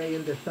Saturday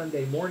into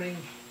Sunday morning.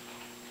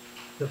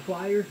 The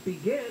flyers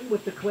begin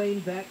with the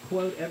claim that,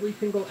 quote, every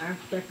single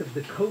aspect of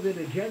the COVID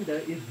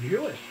agenda is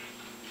Jewish.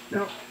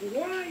 Now,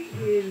 why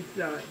is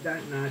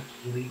that not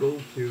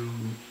legal to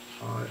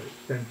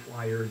send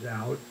flyers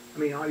out? I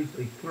mean,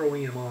 obviously,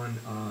 throwing them on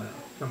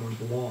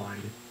someone's lawn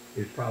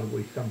is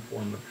probably some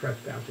form of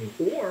trespassing,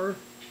 or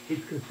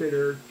it's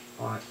considered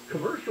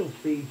commercial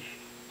speech.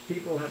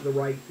 People have the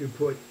right to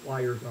put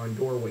flyers on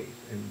doorways,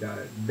 and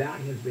that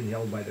has been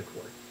held by the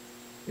courts.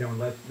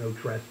 Unless no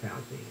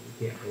trespassing,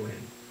 you can't go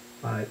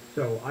in.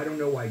 So I don't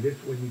know why this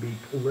wouldn't be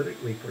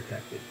politically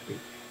protected speech.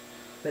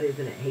 But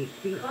isn't it hate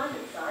speech?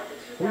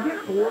 Well,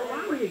 yeah, but we're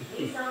allowed hate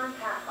speech.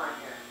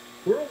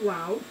 We're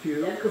allowed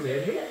to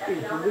commit hate speech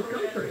in this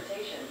country.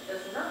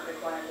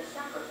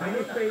 I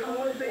just say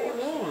all day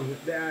long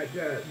that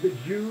the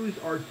Jews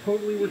are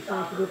totally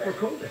responsible for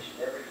COVID.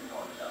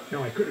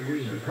 Now, I could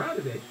agree and be proud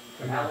of it.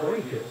 I'm not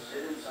going to.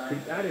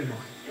 Keep that in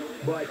mind.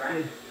 But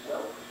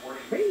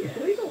it's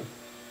legal.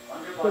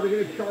 So they're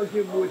going to charge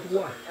him with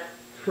what?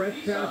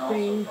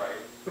 Trespassing,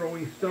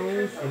 throwing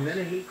stones, and then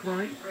a hate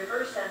crime?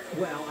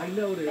 Well, I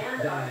noticed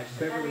that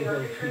Beverly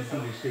Hills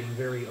PD is being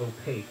very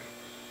opaque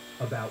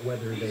about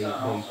whether they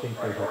think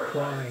there's a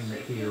crime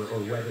here or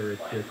whether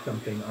it's just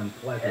something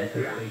unpleasant.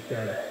 They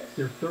said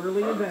they're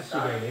thoroughly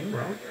investigating,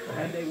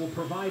 and they will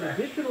provide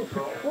additional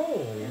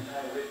patrols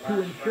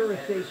to ensure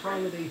a safe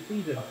holiday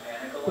season.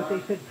 But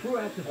they said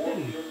throughout the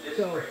city.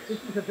 So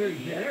this is a very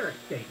generic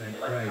statement,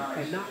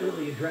 and not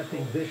really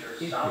addressing this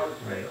issue.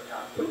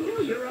 But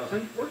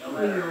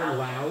unfortunately, you're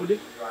allowed,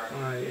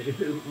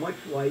 it's much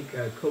like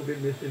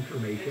COVID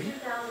misinformation,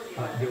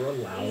 you're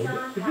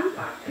allowed to do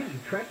that. Can you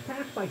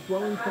trespass by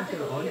throwing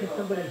something onto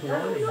somebody's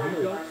lawn and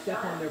you don't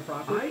step on their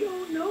property? I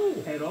don't know.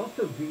 And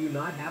also, do you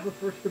not have a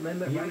First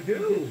Amendment right do.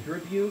 to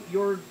distribute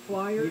your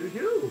flyers? You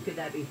do. Could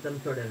that be some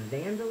sort of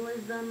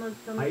vandalism of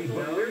some I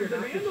sort? know there's You're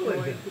a not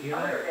vandalism.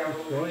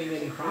 destroying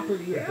any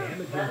property or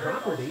damaging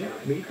property.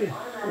 I mean, you can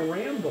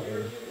scramble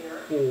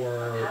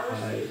for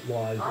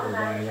laws that are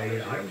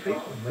violated. I don't think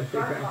so, unless they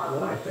pass a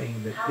law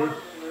saying that this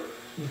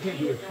You can't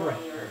do a threat,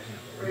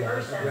 for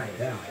example. Right.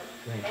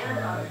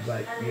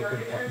 But you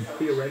could,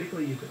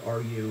 theoretically, you could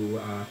argue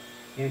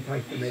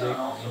anti-Semitic,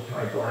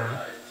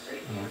 anti-black,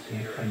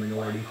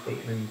 anti-minority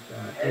statements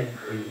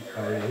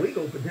are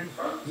illegal, but then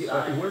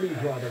where do you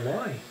draw the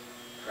line?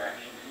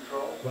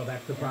 Well,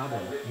 that's the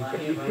problem.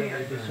 You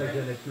can't because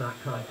then it's not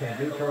content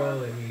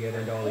neutral and you get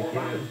into all these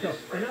problems. So,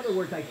 in other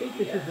words, I think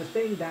this is the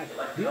thing that,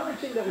 the only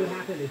thing that would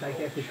happen is, I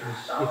guess, if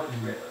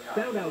you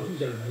found out who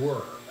they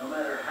were,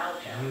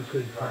 you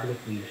could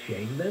publicly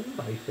shame them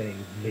by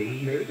saying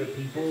these are the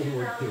people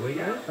who are doing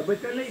it.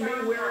 But then they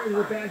may wear it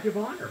as a badge of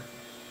honor.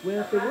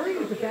 Well, if they're wearing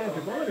it as a badge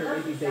of honor,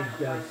 maybe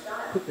they'd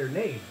put their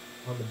name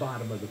on the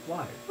bottom of the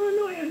flyer. Well,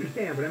 no, I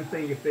understand, but I'm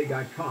saying if they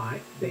got caught,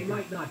 They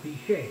might not be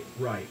shamed.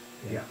 Right.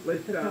 Yeah.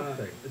 Let's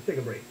take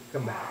a break.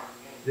 Come back.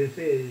 This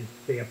is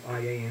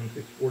Kfi Am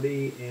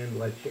 640, and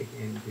let's check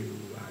into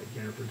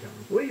Jennifer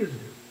Jones. Please.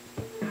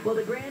 Well,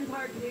 the Grand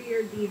Park New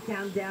Year's Eve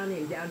countdown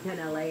in downtown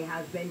LA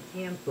has been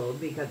canceled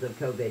because of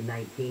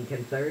COVID-19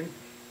 concerns.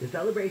 The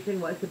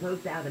celebration was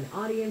supposed to have an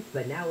audience,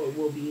 but now it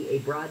will be a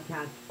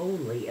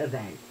broadcast-only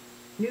event.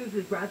 News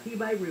is brought to you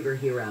by Rooter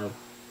Hero.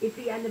 It's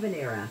the end of an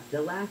era.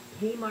 The last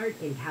Kmart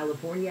in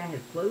California has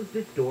closed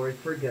its doors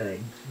for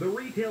good. The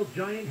retail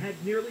giant had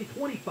nearly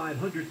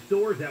 2,500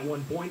 stores at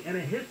one point and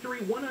a history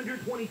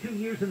 122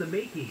 years in the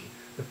making.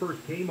 The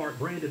first Kmart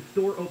branded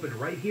store opened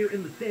right here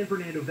in the San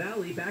Fernando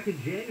Valley back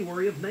in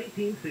January of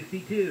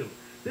 1962.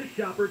 This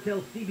shopper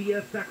tells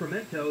CBS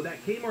Sacramento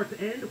that Kmart's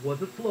end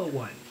was a slow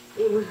one.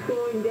 It was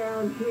going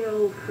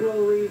downhill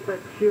slowly but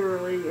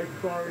surely as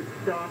far as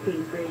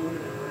stocking things.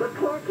 But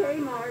poor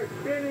Kmart,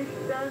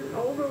 finished, done,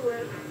 over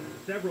with.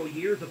 Several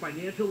years of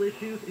financial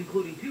issues,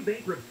 including 2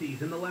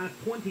 bankruptcies in the last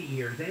 20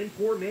 years, and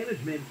poor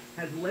management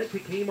has led to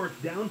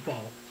Kmart's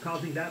downfall,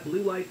 causing that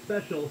blue light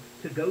special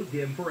to go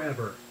dim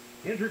forever.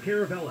 Andrew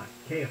Caravella,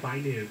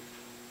 KFI News.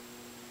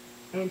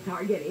 And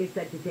Target is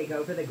set to take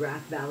over the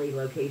Grass Valley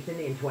location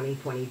in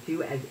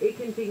 2022 as it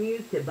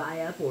continues to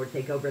buy up or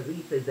take over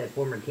leases at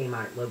former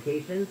Kmart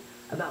locations.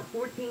 About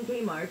 14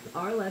 Kmarts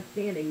are left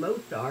standing.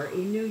 Most are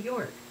in New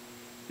York.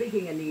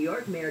 Speaking of New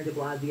York, Mayor de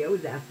Blasio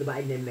has asked the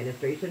Biden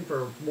administration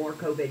for more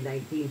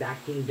COVID-19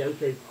 vaccine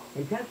doses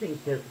and testing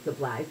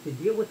supplies to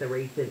deal with the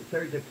recent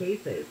surge of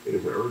cases. It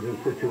is an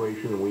urgent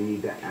situation and we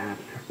need to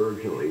act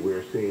urgently. We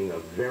are seeing a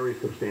very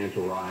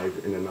substantial rise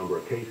in the number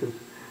of cases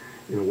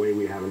in a way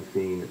we haven't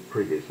seen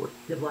previously.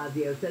 De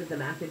Blasio says the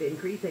massive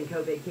increase in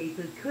COVID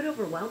cases could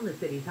overwhelm the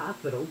city's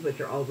hospitals, which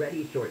are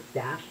already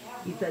short-staffed.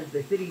 He says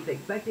the city's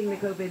expecting the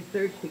COVID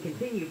surge to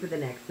continue for the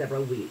next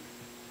several weeks.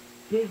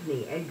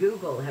 Disney and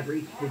Google have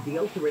reached a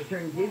deal to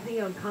return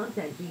Disney-owned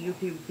content to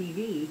YouTube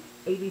TV.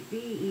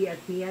 ABC,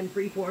 ESPN,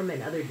 Freeform,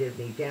 and other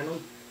Disney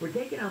channels were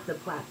taken off the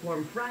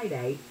platform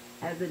Friday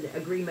as an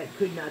agreement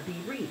could not be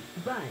reached.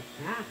 But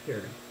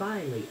after,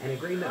 finally, an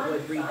agreement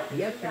was reached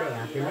yesterday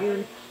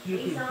afternoon,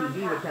 YouTube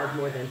TV, which has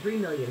more than 3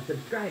 million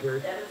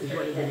subscribers, is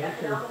one of the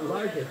nation's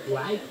largest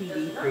live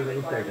TV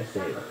streaming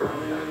services.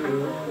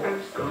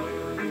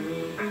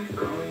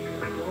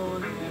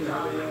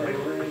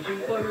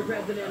 Former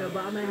President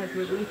Obama has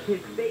released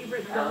his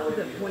favorite songs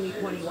of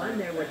 2021.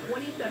 There were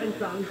 27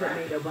 songs that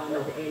made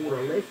Obama's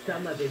annual list.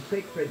 Some of his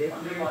picks for this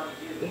year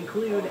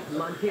include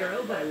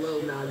Montero by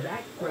Lil Nas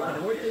X,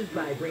 Broken Horses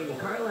by Brandi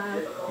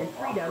Carlile, and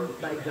Freedom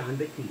by John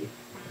Batiste.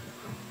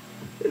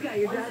 You got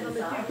your drive on the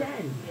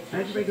 210.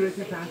 As you make it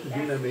through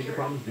Pasadena, major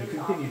problems do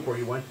continue for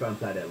you westbound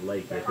side at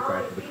Lake. It's a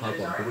crash with the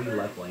carpool and 3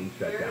 left lanes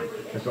shut down.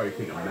 That's why you're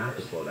seeing a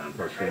massive slowdown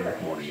first thing this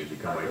morning as you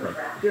come away from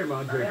Sierra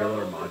Madre,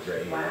 Villa, or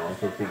Madre, and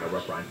also seeing a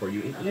rough ride for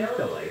you in East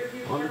LA.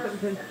 On the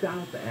 710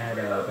 south at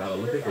about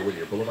Olympic or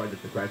Whittier Boulevard,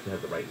 just a crash that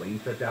has the right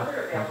lane shut down.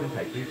 Captain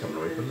Type 3 coming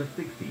away from the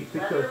 60.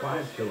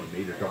 605 still a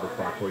major trouble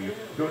spot for you.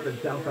 North and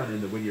southbound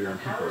in the Whittier and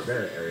Chico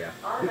Rivera area.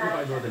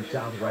 55 north and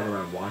south right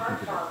around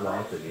Washington or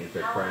Slauson. It's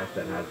a crash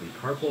that has the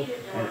carpool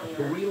and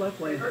 3 left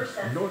lanes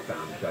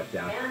northbound shut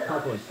down.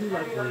 Carpool and 2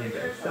 left lanes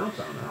and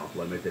southbound off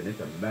limits, and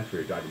it's a mess for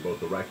your drive in both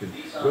directions.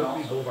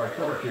 Roosevelt Boulevard,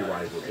 Silver Street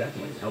rise will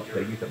definitely help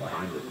save you some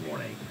time this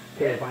morning.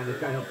 Okay, find this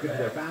guy helps get you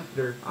there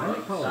faster. I may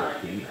call it a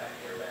team.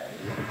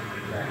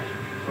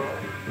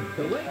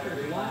 The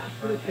Lakers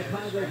lost to the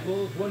Chicago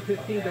Bulls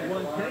 115 to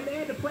 110. They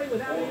had to play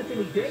without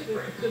Anthony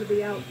Davis. He's going to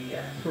be out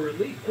for at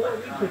least 4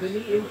 weeks with a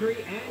knee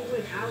injury and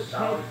without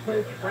head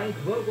coach Frank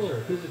Vogel,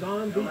 who is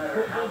on the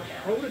COVID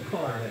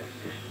protocol list.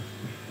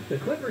 The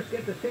Clippers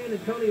get the San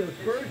Antonio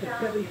Spurs at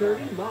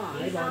 7:30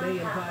 live on AM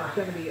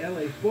 570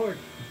 LA Sports.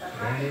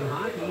 And in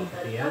hockey,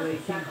 the LA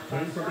Kings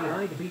came from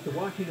behind to beat the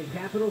Washington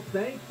Capitals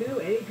thanks to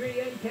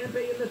Adrian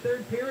Kempe in the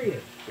 3rd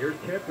period. Here's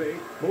Kempe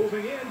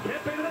moving in.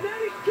 Kempe to the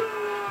net. He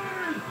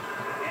scores!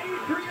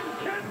 Adrian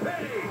Kempe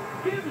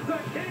gives the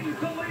Kings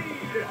the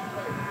lead.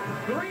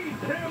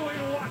 3-2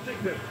 in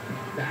Washington.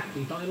 That's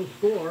the final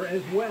score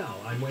as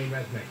well. I'm Wayne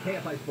Resnick,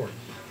 KFI Sports.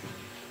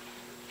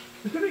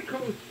 Pacific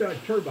Coast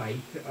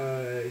termite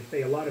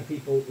say a lot of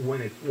people,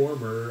 when it's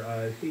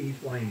warmer, see these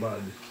flying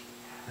bugs.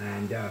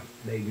 And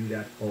they do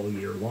that all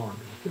year long.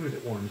 As soon as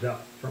it warms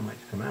up, termites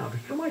come out.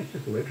 Because termites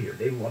just live here.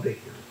 They love it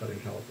here in Southern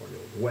California.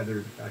 The weather,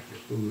 the fact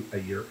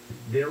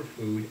their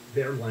food,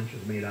 their lunch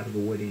is made out of the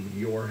wood in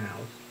your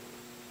house.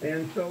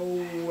 And so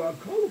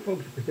call the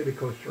folks at Pacific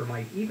Coast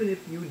Termite, even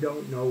if you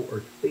don't know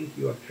or think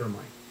you have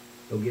termites.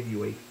 They'll give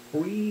you a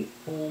free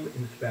home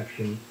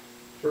inspection,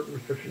 certain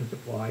restrictions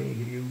apply, and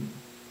give you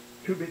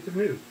 2 bits of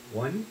news.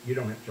 One, you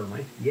don't have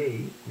termites,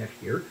 yay,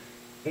 next year.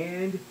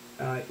 And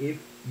if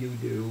you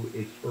do,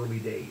 it's early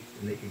days,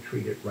 and they can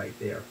treat it right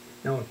there.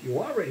 Now, if you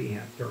already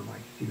have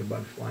termites, you see the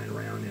bugs flying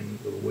around and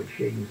little wood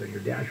shavings on your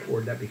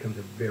dashboard, that becomes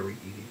a very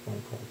easy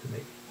phone call to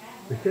make.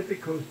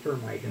 Pacific Coast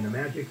Termite, and the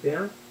magic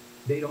there,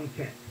 they don't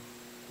tent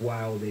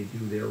while they do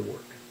their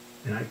work.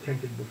 And I've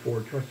tented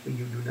before. Trust me,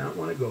 you do not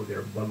want to go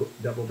there,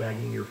 double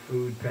bagging your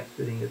food, pet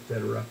sitting,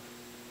 etc.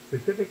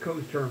 Pacific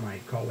Coast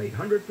Termite. Call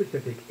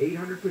 800-PACIFIC,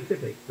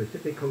 800-PACIFIC,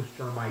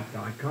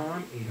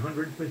 PacificCoastTermite.com,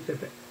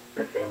 800-PACIFIC.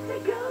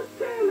 Pacific Coast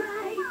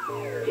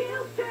Termite,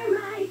 kill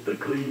termites. The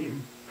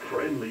clean,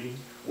 friendly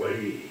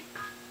way.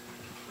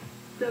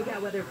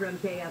 SoCal weather from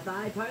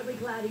KFI. Partly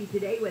cloudy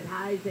today with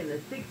highs in the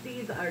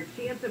 60s. Our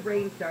chance of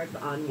rain starts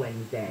on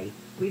Wednesday.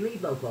 We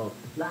lead local.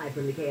 Live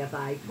from the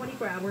KFI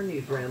 24-hour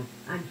newsroom,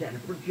 I'm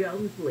Jennifer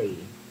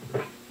Jones-Lee.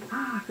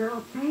 Ah,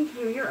 girl, thank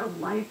you. You're a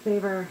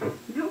lifesaver.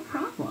 No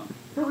problem.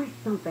 There's always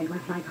something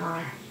with my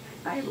car.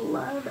 I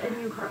love a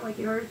new car like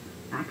yours.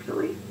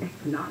 Actually,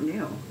 it's not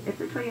new. It's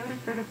a Toyota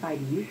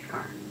certified used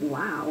car.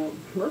 Wow,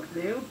 looks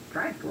new.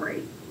 Drives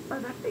great.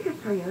 But that's because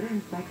Toyota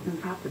inspects from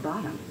top to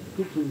bottom.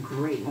 Gives them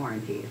great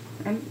warranties.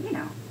 And, you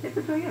know, it's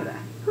a Toyota.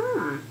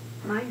 Huh.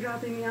 Mind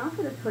dropping me off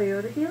at a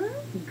Toyota dealer?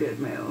 Good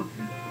move.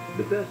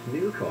 The best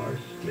new cars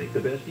make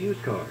the best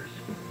used cars.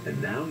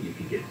 And now you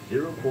can get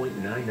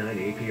 0.99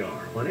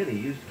 APR on any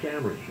used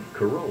Camry,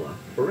 Corolla,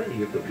 or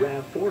any of the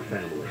RAV4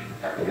 family.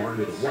 Along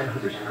with a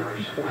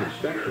 160-point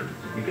inspection,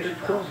 you get a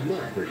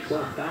 12-month or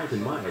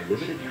 12,000-mile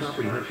limited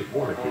comprehensive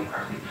warranty,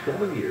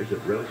 7 years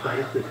of roadside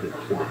assistance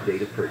from the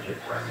date of purchase.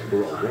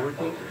 For all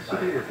warranty, see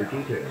dealer for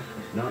details.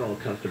 Not all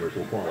customers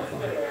will qualify.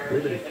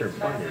 Limited term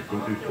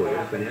financing through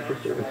Toyota Financial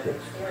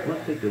Services.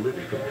 Must take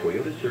delivery from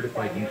Toyota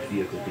certified used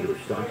vehicle dealer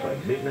stock by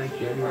midnight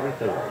January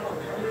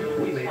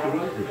 3rd. We make it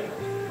easy.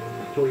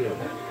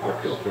 Toyota,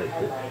 let's go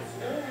places.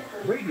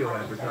 Radio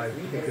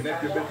advertising can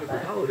connect your business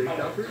with holiday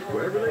shoppers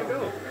wherever they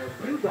go.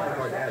 Use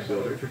iHeart Ad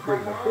Builder to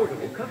create an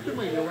affordable custom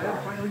radio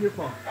ad right on your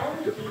phone.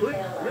 Just click,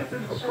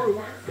 listen,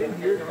 approve, then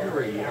hear it on the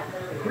radio.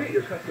 Create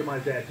your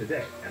customized ad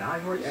today at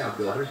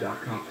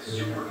iHeartAdBuilder.com.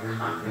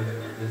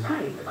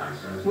 Hi,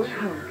 we're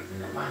Hope.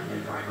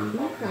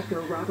 Meet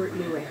Dr. Robert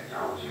Lewis.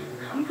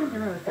 He's a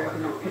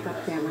neurosurgeon at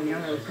Pickup Family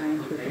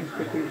Neurosciences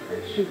Institute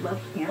who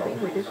loves camping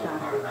with his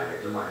daughter.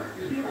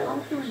 He is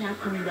also a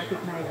nationally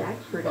recognized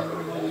expert in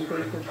minimally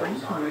invasive brain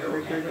tumor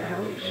surgery at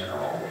Hope.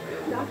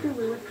 Dr.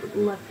 Lewis would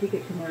love to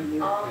get to know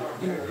you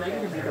and is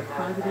ready to make a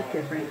positive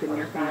difference in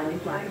your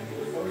family's life.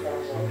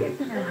 Get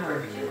to know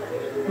Hope.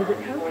 Visit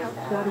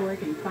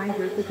hopehelps.org and find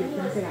your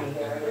physician today.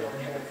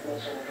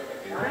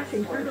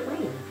 Crashing through the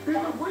lane. There's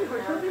a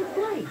one-horse open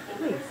sleigh.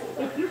 Wait,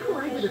 if you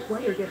collide with a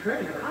sleigh or get hurt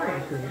in a car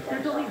accident,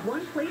 there's only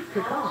one place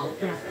to call.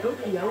 That's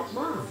OPO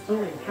Law.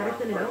 Owen,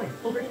 Patterson & Owen.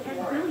 Over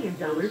 $10 billion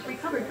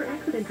recovered for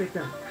accident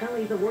victims.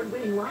 LA's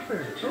award-winning law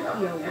firm.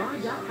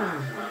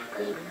 OPOLaw.com.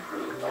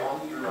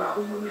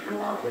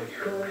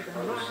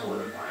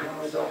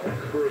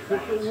 For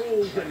official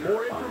rules and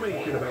more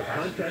information about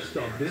contests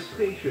on this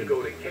station,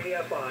 go to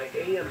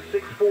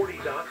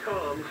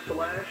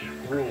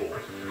KFIAM640.com/rules.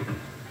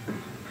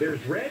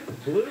 There's red,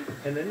 blue,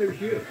 and then there's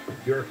you.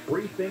 You're a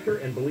free thinker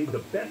and believe the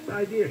best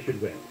idea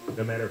should win,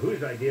 no matter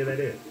whose idea that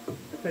is.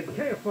 At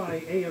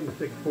KFI AM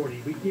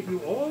 640, we give you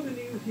all the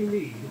news you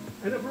need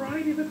and a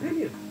variety of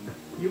opinions.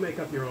 You make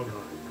up your own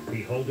mind,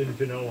 beholden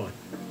to no one.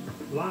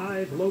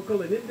 Live,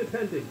 local, and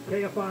independent,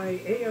 KFI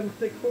AM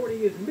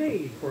 640 is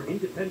made for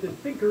independent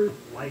thinkers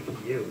like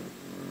you.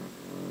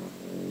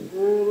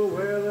 Oh, the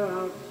weather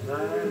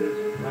outside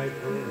is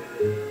frightful,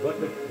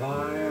 but the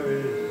fire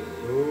is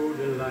so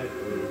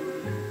delightful.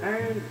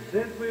 And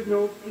since we've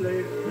no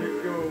place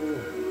to go,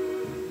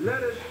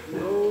 let it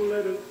snow,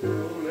 let it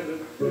snow, let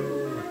it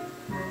snow.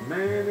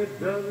 Man, it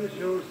doesn't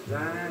show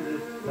signs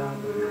of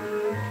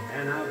stopping,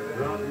 and I've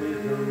brought me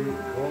some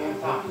corn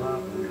for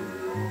popping.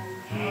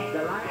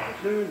 The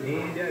lights turn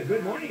in. And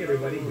good morning,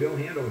 everybody. Bill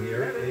Handel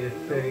here.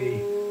 It's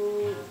a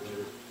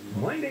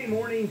Monday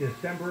morning,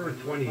 December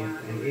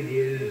 20th, and it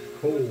is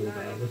cold.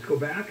 Let's go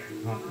back.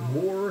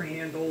 More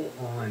Handel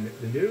on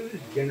the news,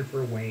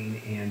 Jennifer, Wayne,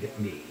 and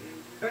me.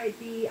 All right,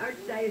 the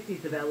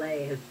Archdiocese of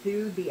LA has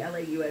sued the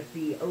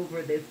LAUSD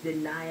over this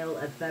denial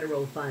of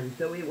federal funds.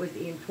 So it was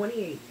in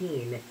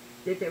 2018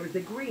 that there was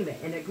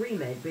an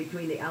agreement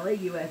between the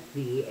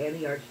LAUSD and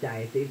the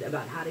Archdiocese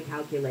about how to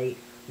calculate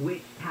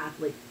which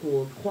Catholic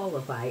schools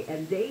qualify.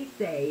 And they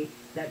say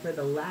that for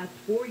the last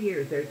 4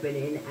 years, there's been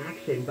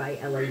inaction by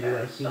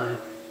LAUSD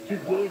to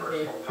give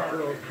this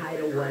federal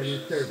Title I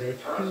service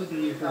to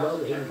these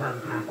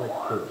low-income Catholic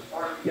schools.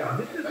 Yeah,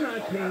 this is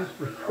not paying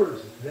for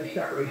schools. That's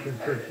separation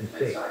of church and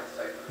state.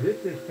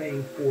 This is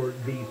paying for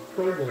these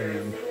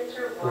programs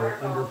for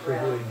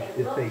underprivileged,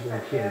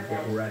 disabled kids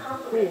that were at the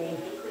school,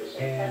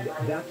 and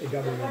that the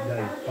government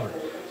does fund.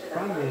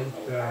 Problem is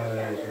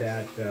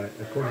that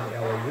according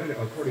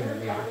to according to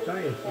the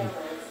Archdiocese,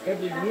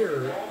 every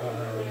year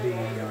the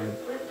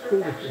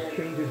school district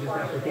changes its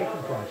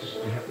application process.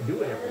 You have to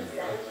do it every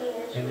year,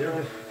 and they're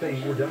just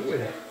saying we're done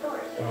with it.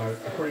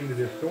 According to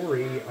this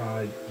story,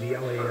 the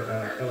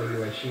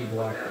LAUSD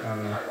blocked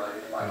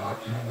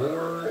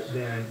more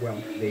than,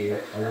 well, they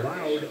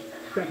allowed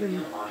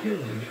 17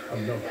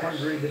 of the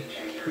 100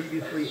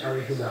 previously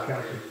eligible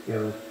Catholic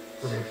schools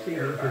from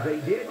receiving because they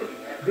did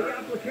the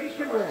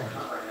application wrong.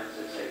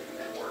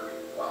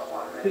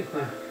 This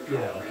is, you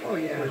know, oh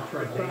yeah, it's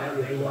right.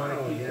 They want to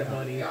keep the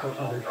money for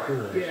other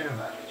schools.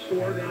 Yeah,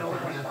 or they don't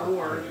have,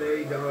 or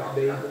they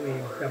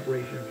believe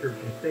separation of church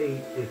and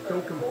state is so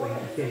complete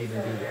you can't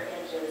even do that.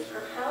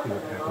 See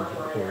what happens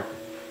in court.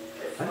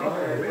 I think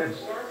they'll win.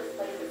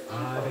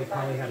 They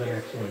probably have an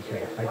excellent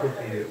case. I think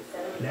they do.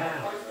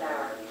 Now,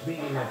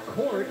 speaking of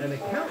court, an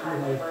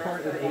accountant who was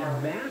part of a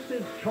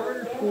massive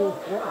charter school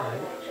fraud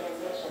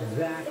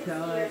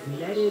that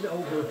netted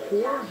over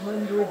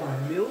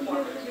 $400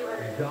 million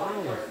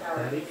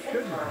that it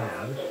shouldn't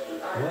have,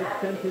 was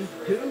sentenced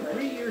to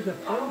 3 years of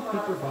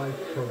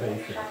unsupervised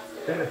probation.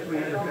 Then a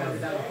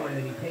 $300,000 fine,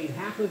 and he paid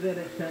half of it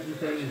at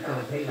sentencing. He's going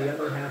to pay the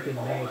other half in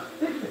May.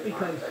 This is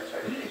because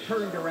he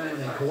turned around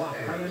and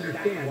cooperated. I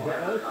understand,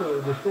 but also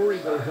the story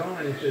goes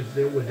on. It says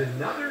there was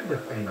another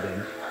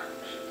defendant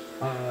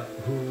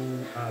who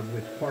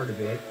was part of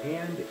it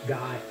and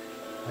got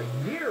a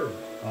year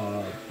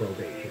of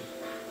probation.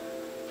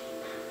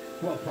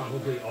 Well,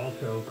 probably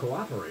also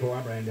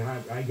cooperate,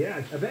 I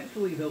guess.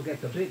 Eventually, they'll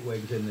get the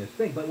bigwigs in this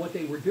thing. But what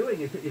they were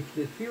doing is it's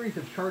this series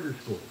of charter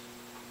schools.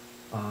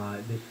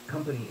 This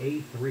company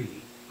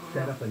A3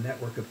 set up a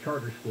network of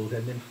charter schools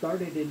and then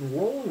started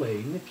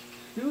enrolling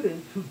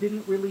students who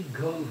didn't really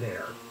go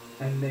there.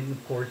 And then,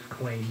 of course,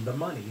 claimed the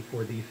money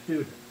for these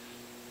students.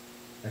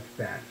 That's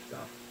bad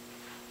stuff.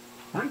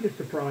 I'm just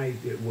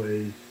surprised it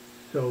was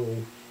so,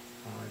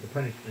 the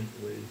punishment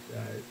was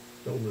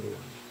so little.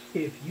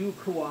 If you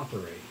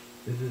cooperate,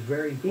 this is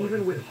very important.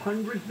 Even with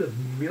hundreds of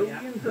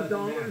millions of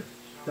dollars?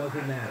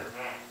 Doesn't matter.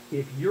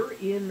 If you're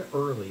in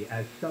early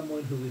as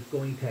someone who is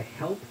going to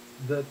help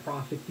the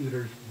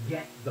prosecutors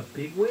get the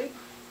bigwigs,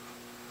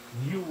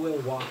 you will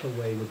walk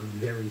away with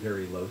very,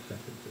 very low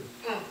sentences.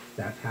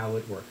 That's how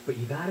it works. But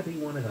you got to be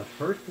one of the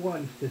first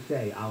ones to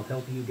say, I'll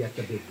help you get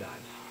the big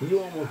guys. You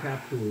almost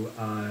have to,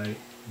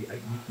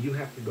 you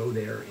have to go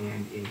there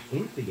and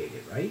instigate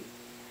it, right?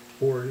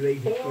 Or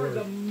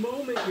the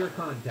moment you're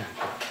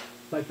contacted.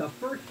 Like the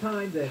first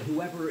time that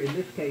whoever, in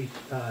this case,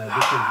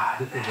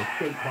 this is a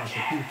state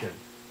prosecution,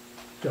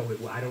 so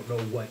I don't know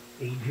what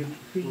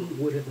agency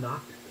would have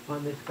knocked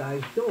on this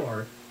guy's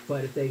door,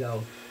 but if they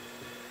go,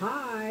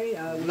 hi,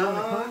 we want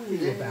to talk to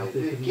you about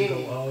this, and you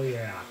go, oh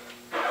yeah,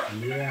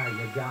 you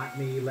got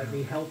me, let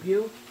me help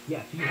you.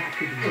 Yes, you have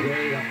to be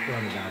very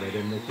upfront about it,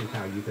 and this is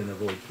how you can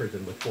avoid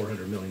prison with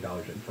 $400 million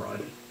in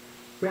fraud.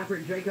 Rapper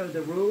Draco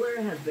the Ruler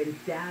has been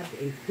stabbed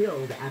and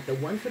killed at the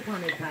Once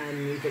Upon a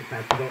Time music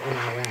festival in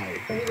L.A.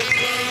 He was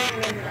playing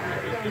some, I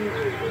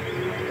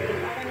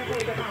don't know if it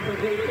was a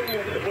confrontation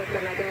with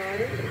another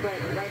artist, but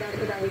right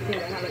after that we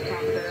seen a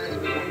helicopter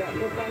and the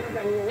performance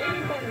that we were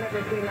waiting for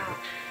never came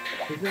out.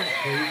 Isn't that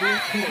crazy?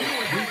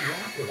 These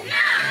rappers,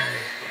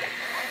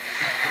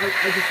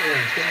 I just don't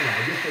understand that.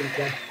 I just think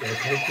that's the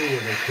culture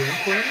where they came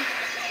from,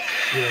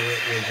 where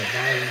it was a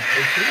violent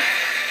issue,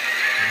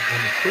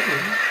 and the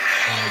singing.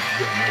 My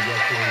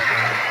guess is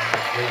that